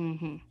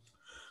 Mm-hmm.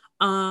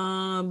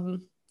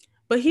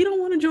 But he don't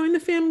want to join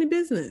the family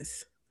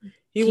business.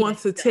 He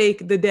wants to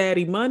take the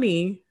daddy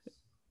money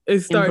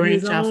and start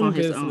his own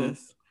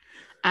business.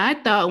 I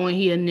thought when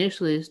he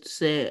initially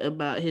said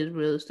about his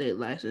real estate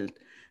license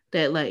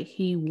that like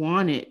he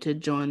wanted to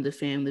join the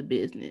family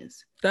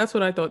business. That's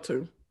what I thought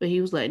too. But he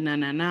was like,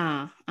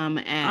 nah. I'm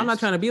not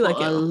trying to be like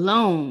a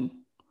loan.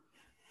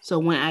 So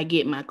when I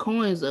get my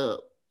coins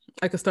up,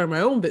 I can start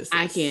my own business.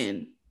 I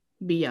can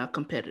be our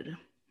competitor.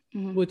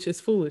 Which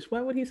is foolish.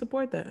 Why would he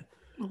support that?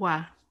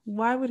 Why?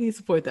 Why would he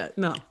support that?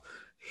 No,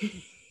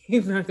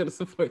 he's not going to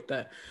support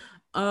that.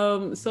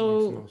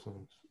 So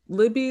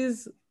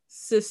Libby's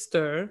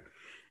sister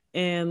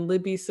and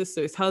Libby's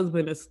sister's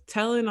husband is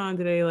telling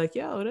Andre like,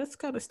 yo, that's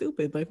kind of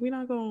stupid. Like, he's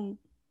not going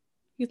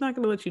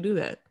to let you do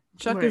that.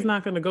 Chuck is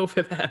not going to go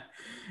for that.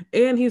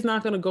 And he's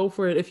not going to go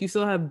for it if you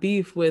still have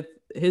beef with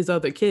his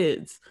other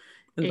kids.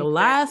 And the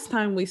last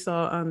time we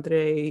saw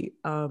Andre,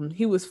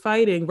 he was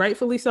fighting,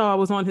 rightfully so. I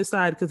was on his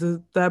side because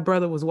that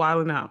brother was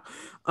wilding out.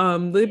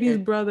 Libby's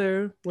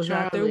brother was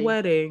at their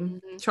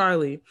wedding,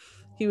 Charlie.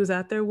 He was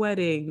at their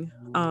wedding,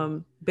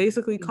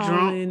 basically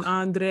calling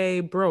Andre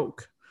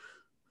broke.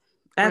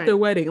 At their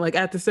wedding, like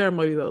at the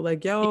ceremony though.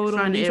 Like, yo,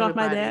 don't you talk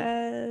my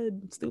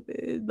dad,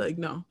 stupid. Like,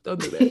 no, don't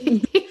do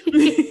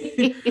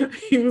that.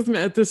 He was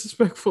mad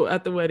disrespectful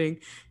at the wedding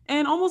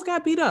and almost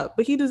got beat up,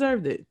 but he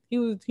deserved it. He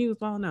was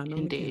falling out. No,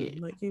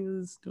 like he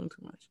was doing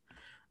too much.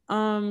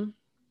 I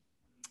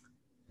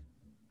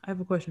have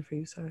a question for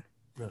you, sir.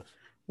 Yes.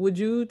 Would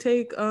you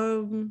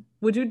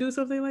do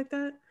something like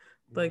that?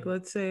 Like,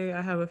 let's say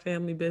I have a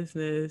family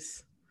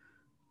business,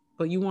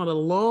 but you want a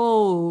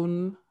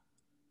loan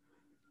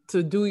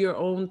to do your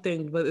own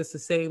thing, but it's the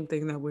same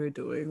thing that we're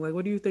doing. Like,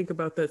 what do you think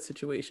about that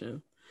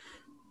situation?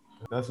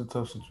 That's a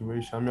tough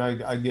situation. I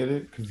mean, I get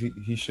it because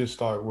he should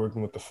start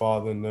working with the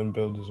father and then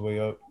build his way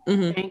up.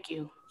 Mm-hmm. Thank you.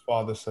 His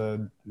father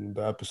said in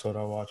the episode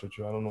I watched with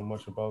you. I don't know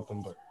much about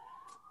them, but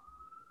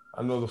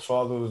I know the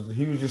father was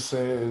just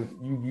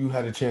saying you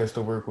had a chance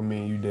to work with me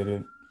and you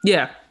didn't.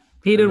 Yeah,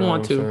 he didn't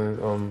want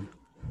to.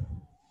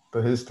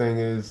 But his thing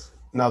is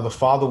now the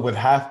father would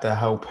have to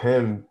help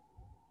him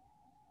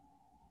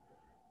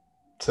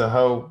to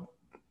help,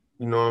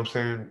 you know what I'm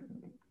saying?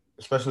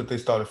 Especially if they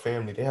start a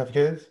family. They have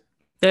kids?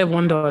 They have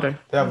one daughter.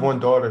 They have one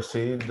daughter.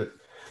 See,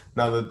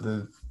 now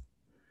the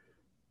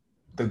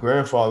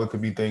grandfather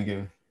could be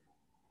thinking,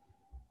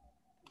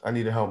 I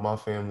need to help my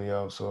family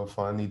out. So if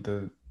I need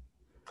to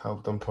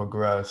help them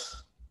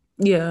progress,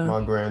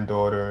 my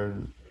granddaughter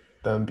and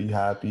them be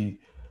happy,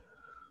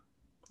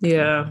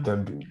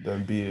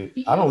 then be it.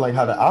 I don't like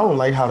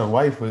how the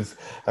wife was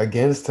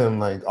against him,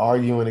 like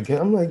arguing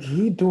again. I'm like,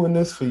 he doing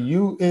this for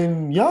you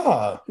and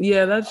y'all.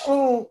 Yeah, that's.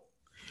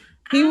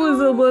 He was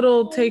a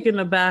little taken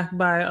aback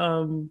by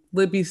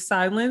Libby's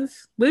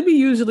silence. Libby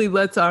usually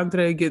lets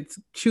Andre get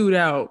chewed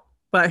out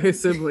by his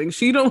siblings.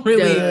 She don't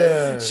really.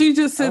 Yeah. She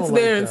just sits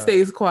there and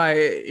stays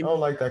quiet. I don't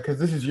like that because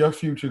this is your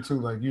future too.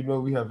 Like, you know,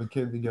 we have a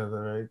kid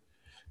together, right?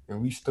 And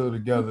we still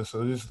together.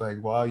 So it's like,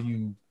 why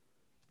you?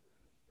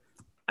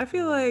 I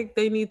feel like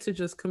they need to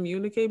just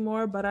communicate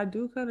more, but I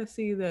do kind of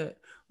see that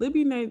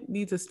Libby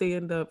needs to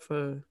stand up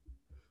for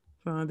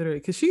Andre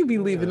because she'd be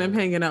leaving them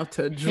hanging out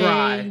to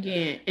dry.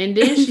 And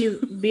then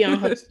she'd be on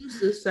her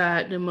sister's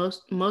side the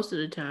most of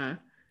the time.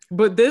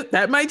 But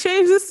that might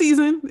change this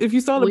season if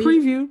you saw the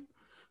preview.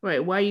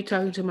 Right. Why are you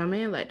talking to my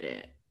man like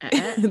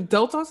that?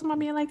 Don't talk to my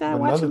man like that.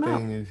 Watch him out.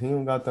 Another thing is he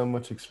don't got that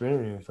much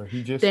experience. Like,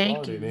 he just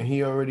started and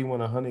he already won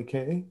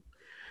 $100K.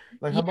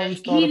 Like, how about you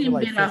start off with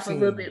like 15? Off a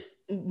little bit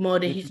more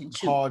than he can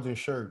chew. Cards and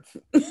shirts.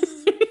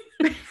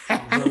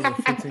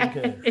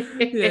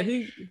 15K. Yeah,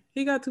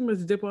 he got too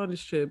much dip on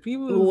his chip. He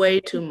was way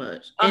too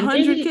much.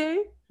 100K?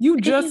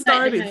 You just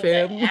started,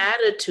 fam.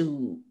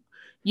 Attitude.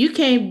 You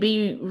can't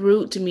be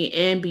rude to me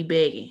and be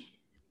begging.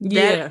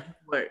 That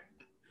work.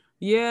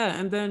 Yeah,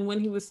 and then when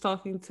he was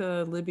talking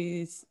to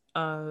Libby's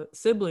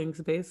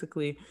siblings,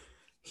 basically,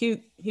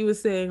 he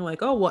was saying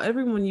like, "Oh, well,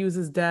 everyone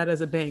uses dad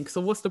as a bank, so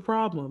what's the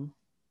problem?"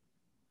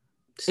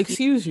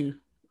 Excuse you.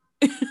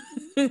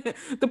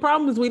 The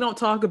problem is we don't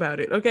talk about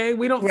it, okay?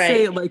 We don't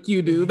say it like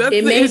you do.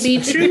 It may be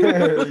true,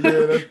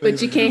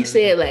 but you can't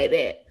say it like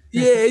that.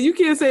 Yeah, you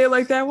can't say it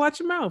like that. Watch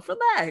your mouth.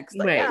 Relax.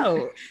 Like,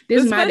 no.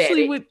 This is my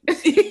daddy.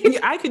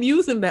 I could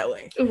use him that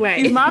way.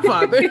 Right. He's my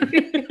father.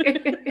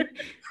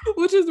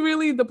 Which is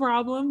really the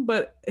problem,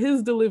 but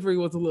his delivery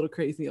was a little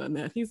crazy on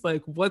that. He's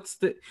like,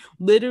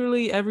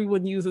 literally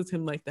everyone uses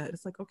him like that.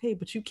 It's like, okay,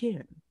 but you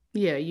can't.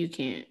 Yeah, you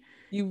can't.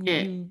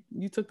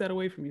 You took that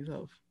away from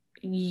yourself.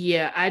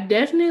 Yeah, I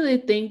definitely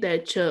think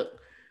that Chuck,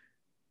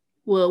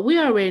 well, we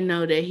already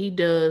know that he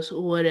does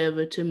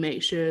whatever to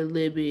make sure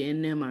Libby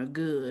and them are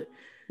good.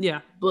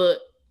 Yeah. But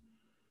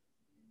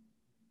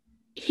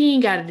he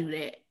ain't got to do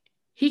that.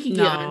 He can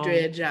get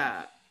Andre a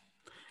job.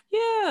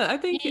 Yeah, I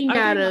think he ain't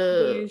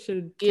gotta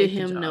give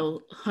him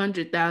no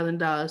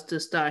 $100,000 to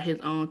start his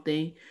own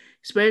thing,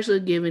 especially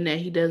given that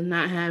he does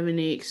not have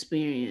any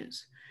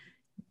experience.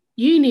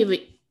 You ain't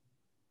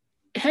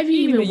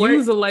even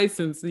used a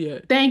license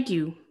yet. Thank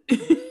you.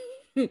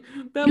 You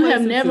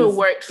have never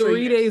worked for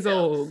 3 days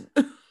old.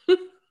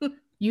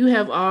 You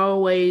have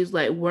always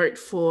worked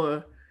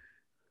for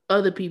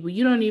other people.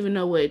 You don't even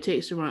know what it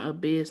takes to run a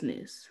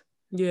business.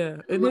 Yeah,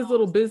 and his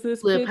little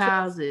business flip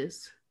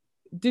houses.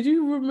 Did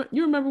you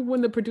remember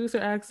when the producer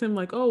asked him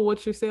like, "Oh,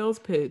 what's your sales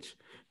pitch?"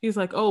 He's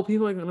like, "Oh,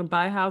 people are going to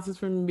buy houses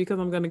from me because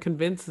I'm going to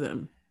convince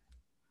them."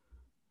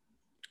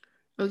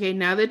 Okay,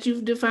 now that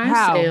you've defined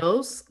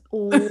sales,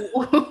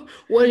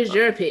 What is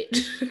your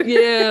pitch?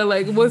 Yeah,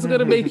 like what's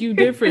gonna make you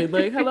different?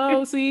 Like,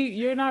 hello, see,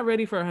 you're not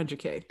ready for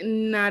 100K.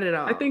 Not at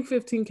all. I think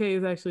 15K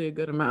is actually a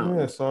good amount.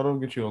 Yeah, so I don't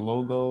get you a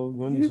logo.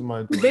 When need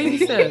somebody baby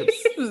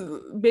steps.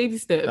 Baby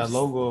steps. That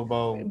logo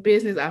about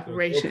business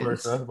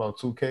operations. That's about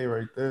 2K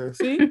right there.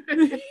 See,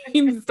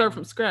 you need to start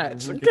from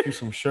scratch. Get you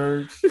some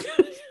shirts.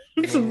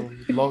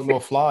 No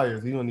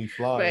flyers. You don't need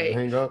flyers. Right.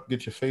 Hang up.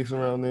 Get your face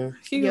around there.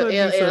 Your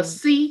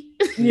LLC.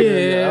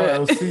 Yeah,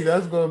 LLC.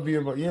 That's gonna be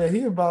about. Yeah,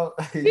 he about.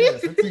 Yeah,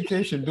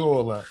 15K should do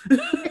all that.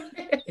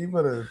 He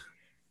better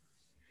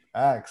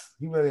ask.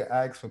 He better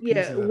ask for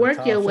pieces. Yeah,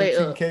 work your way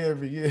up. 15K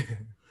every year.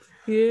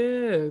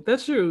 Yeah,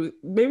 that's true.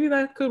 Maybe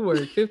that could work.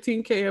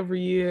 15K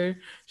every year.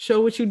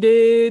 Show what you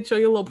did. Show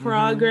your little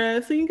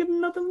progress, and you get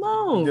another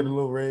loan. Get a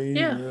little raise.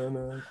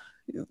 Yeah.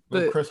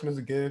 But Christmas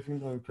gift,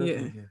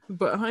 gift.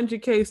 But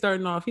 100K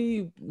starting off,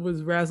 he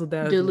was razzle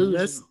dazzle.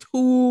 That's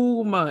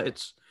too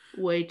much.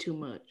 Way too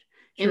much.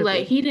 And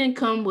like he didn't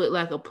come with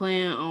like a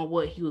plan on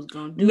what he was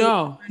gonna do.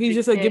 No, he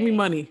just said, "Give me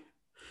money."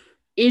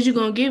 Is you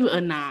gonna give it or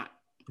not?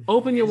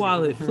 Open your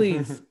wallet,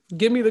 please.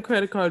 Give me the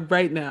credit card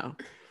right now.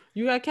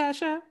 You got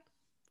Cash App?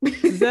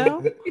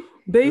 Zelle?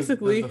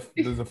 Basically.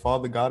 Does the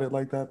father got it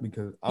like that?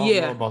 Because I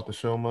don't know about the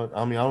show much.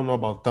 I mean, I don't know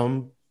about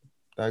them,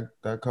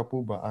 that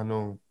couple, but I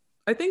know.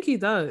 I think he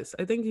does.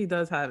 I think he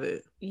does have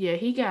it. Yeah,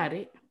 he got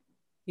it.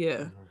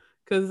 Yeah.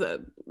 Because I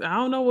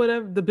don't know,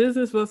 whatever. The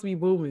business must be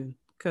booming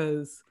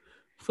because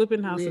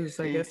flipping houses,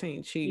 I guess,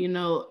 ain't cheap. You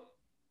know,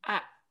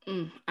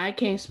 I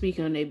can't speak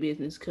on their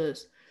business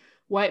because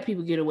white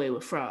people get away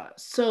with fraud.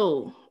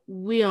 So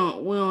we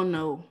don't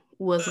know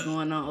what's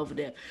going on over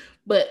there.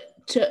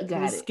 But Chuck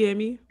got it.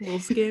 Scammy. A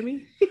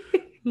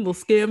little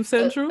scam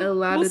central. A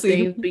lot of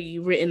things be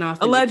written off.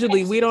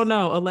 Allegedly. We don't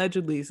know.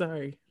 Allegedly.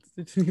 Sorry.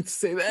 Did you need to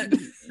say that?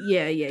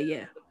 Yeah.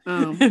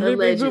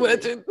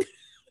 Allegedly.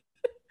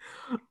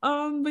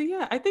 But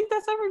yeah, I think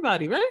that's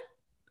everybody, right?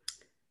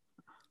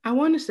 I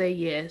want to say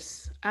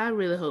yes. I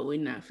really hope we're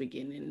not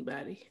forgetting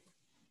anybody.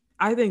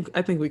 I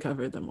think we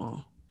covered them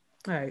all.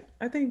 All right.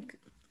 I feel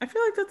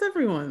like that's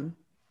everyone.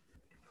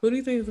 Who do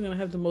you think is going to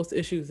have the most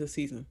issues this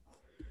season?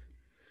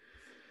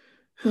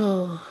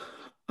 Oh,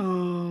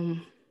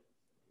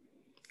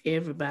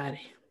 everybody.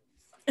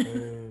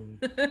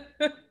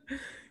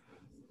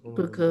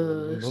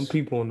 Because them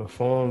people on the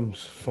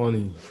farm's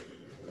funny.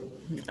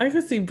 I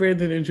could see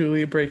Brandon and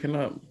Julia breaking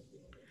up.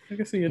 I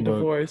can see a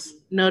divorce.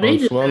 No, they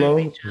just love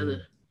each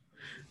other.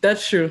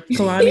 That's true.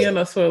 Kalani and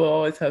Asuelo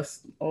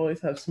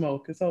always have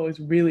smoke. It's always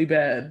really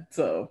bad.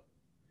 So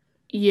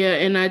yeah,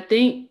 and I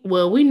think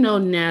we know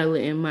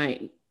Natalie and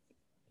Mike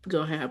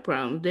gonna have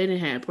problems. They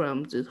didn't have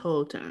problems this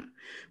whole time.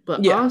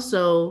 But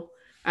also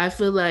I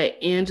feel like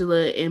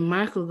Angela and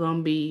Michael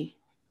gonna be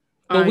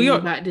arguing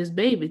about this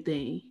baby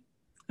thing.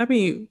 I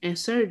mean, and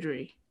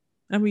surgery.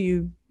 I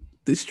mean,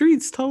 the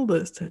streets told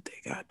us that they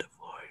got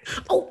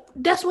divorced. Oh,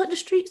 that's what the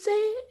streets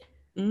said?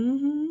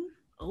 Mm-hmm.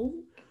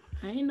 Oh,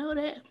 I didn't know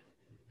that.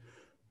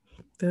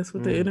 That's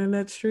what the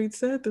internet street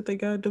said, that they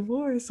got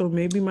divorced. So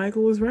maybe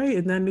Michael was right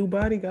and that new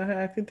body got her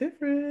acting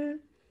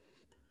different.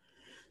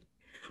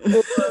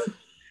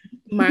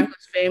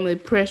 Michael's family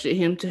pressured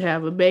him to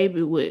have a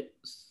baby with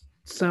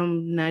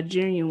some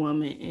Nigerian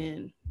woman,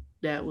 and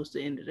that was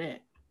the end of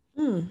that.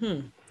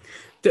 Mm-hmm.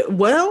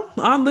 Well,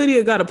 Aunt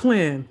Lydia got a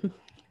plan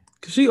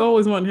because she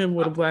always wanted him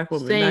with a black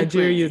woman,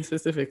 Nigerian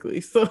specifically.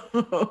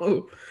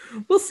 So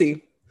we'll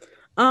see.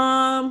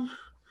 I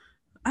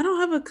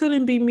don't have a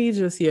couldn't be me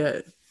just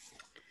yet.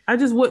 I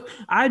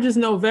just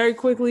know very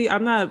quickly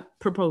I'm not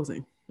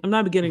proposing. I'm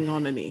not getting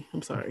on the knee.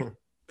 I'm sorry.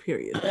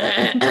 Period.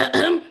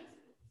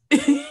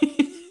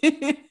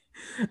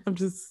 I'm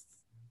just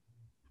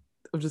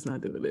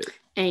not doing it.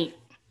 Ain't.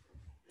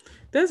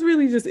 That's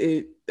really just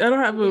it. I don't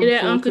have a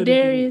that Uncle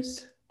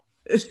Darius.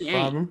 She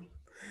ain't.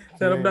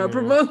 That I'm not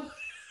promoting.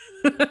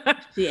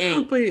 She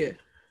ain't. But yeah,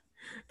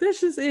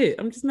 that's just it.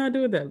 I'm just not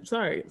doing that. I'm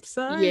sorry.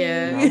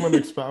 Yeah. I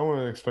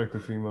wouldn't expect a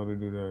female to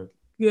do that.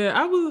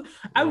 Yeah,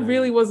 I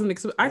really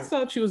wasn't. I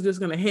thought she was just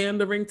gonna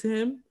hand the ring to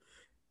him,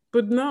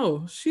 but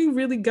no, she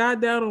really got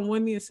down on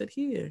one knee and said,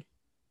 "Here."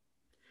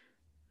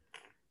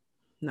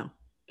 No.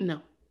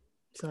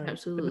 Sorry.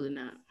 Absolutely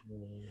not.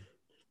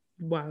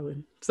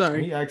 Wildin'.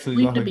 Sorry. He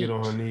actually let her get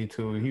on her knee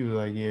too. He was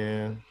like,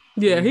 yeah.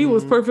 Yeah, he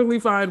was perfectly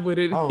fine with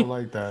it. I don't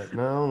like that.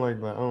 No, I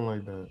don't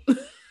like that.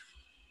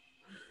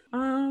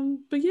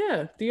 But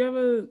yeah, do you have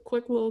a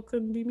quick little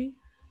couldn't be me?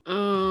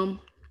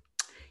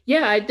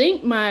 Yeah, I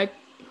think my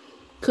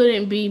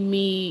couldn't be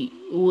me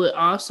would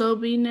also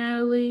be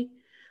Natalie.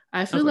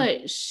 I feel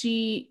like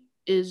she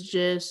is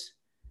just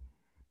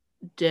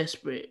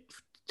desperate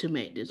to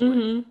make this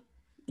work.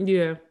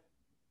 Yeah.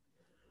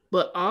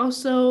 But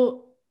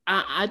also,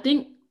 I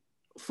think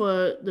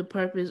for the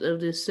purpose of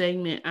this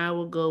segment, I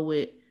will go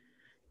with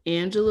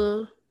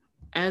Angela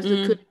as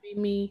the could be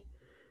me.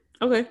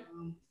 Okay.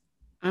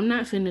 I'm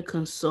not finna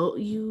consult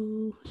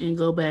you and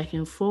go back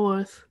and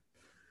forth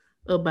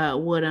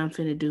about what I'm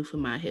finna do for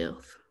my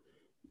health.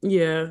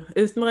 Yeah,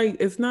 it's not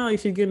like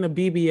she's getting a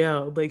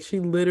BBL. Like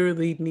she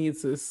literally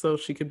needs this so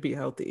she could be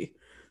healthy.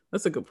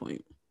 That's a good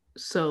point.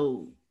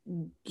 So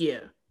yeah,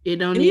 it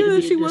don't and need even to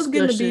if be she a was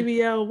getting discussion. the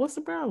BBL, what's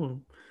the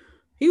problem?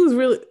 He was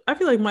really. I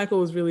feel like Michael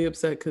was really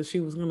upset because she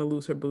was gonna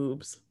lose her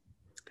boobs.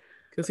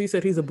 Because he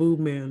said he's a boob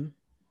man.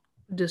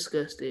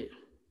 Disgusted.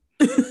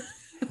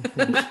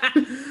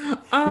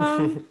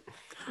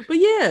 But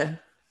yeah,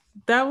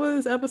 that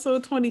was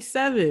episode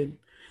 27.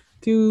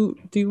 Do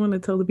you want to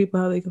tell the people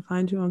how they can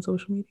find you on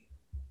social media?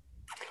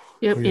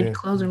 Yep. In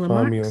closing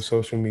remarks, find me on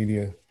social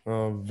media.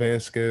 Van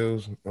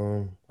Skills.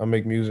 I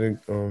make music,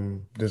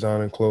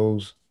 designing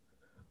clothes.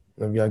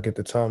 If y'all get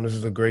the time, this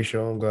is a great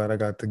show. I'm glad I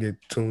got to get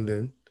tuned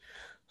in.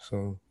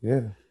 So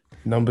yeah,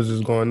 numbers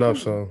is going up.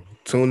 So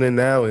tune in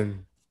now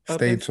and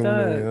stay tuned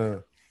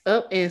in.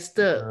 Up and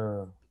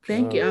stuck.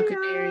 Thank you, Uncle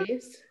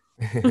Darius.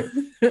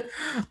 Keep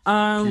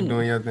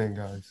doing your thing,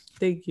 guys.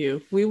 Thank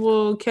you. We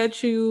will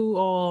catch you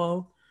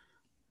all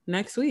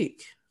next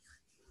week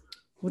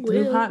with the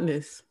new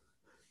hotness,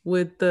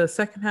 with the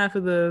second half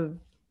of the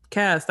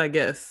cast, I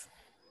guess.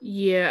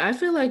 Yeah, I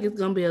feel like it's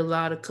gonna be a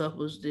lot of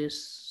couples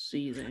this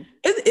season.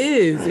 It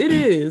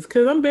is,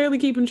 because I'm barely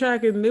keeping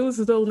track, and it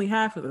was only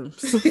half of them.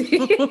 So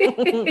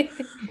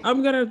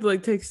I'm gonna have to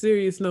take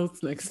serious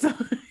notes next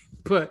time.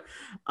 But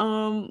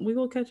we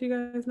will catch you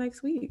guys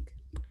next week.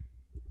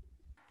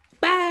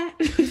 Bye.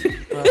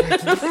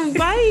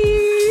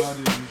 Bye.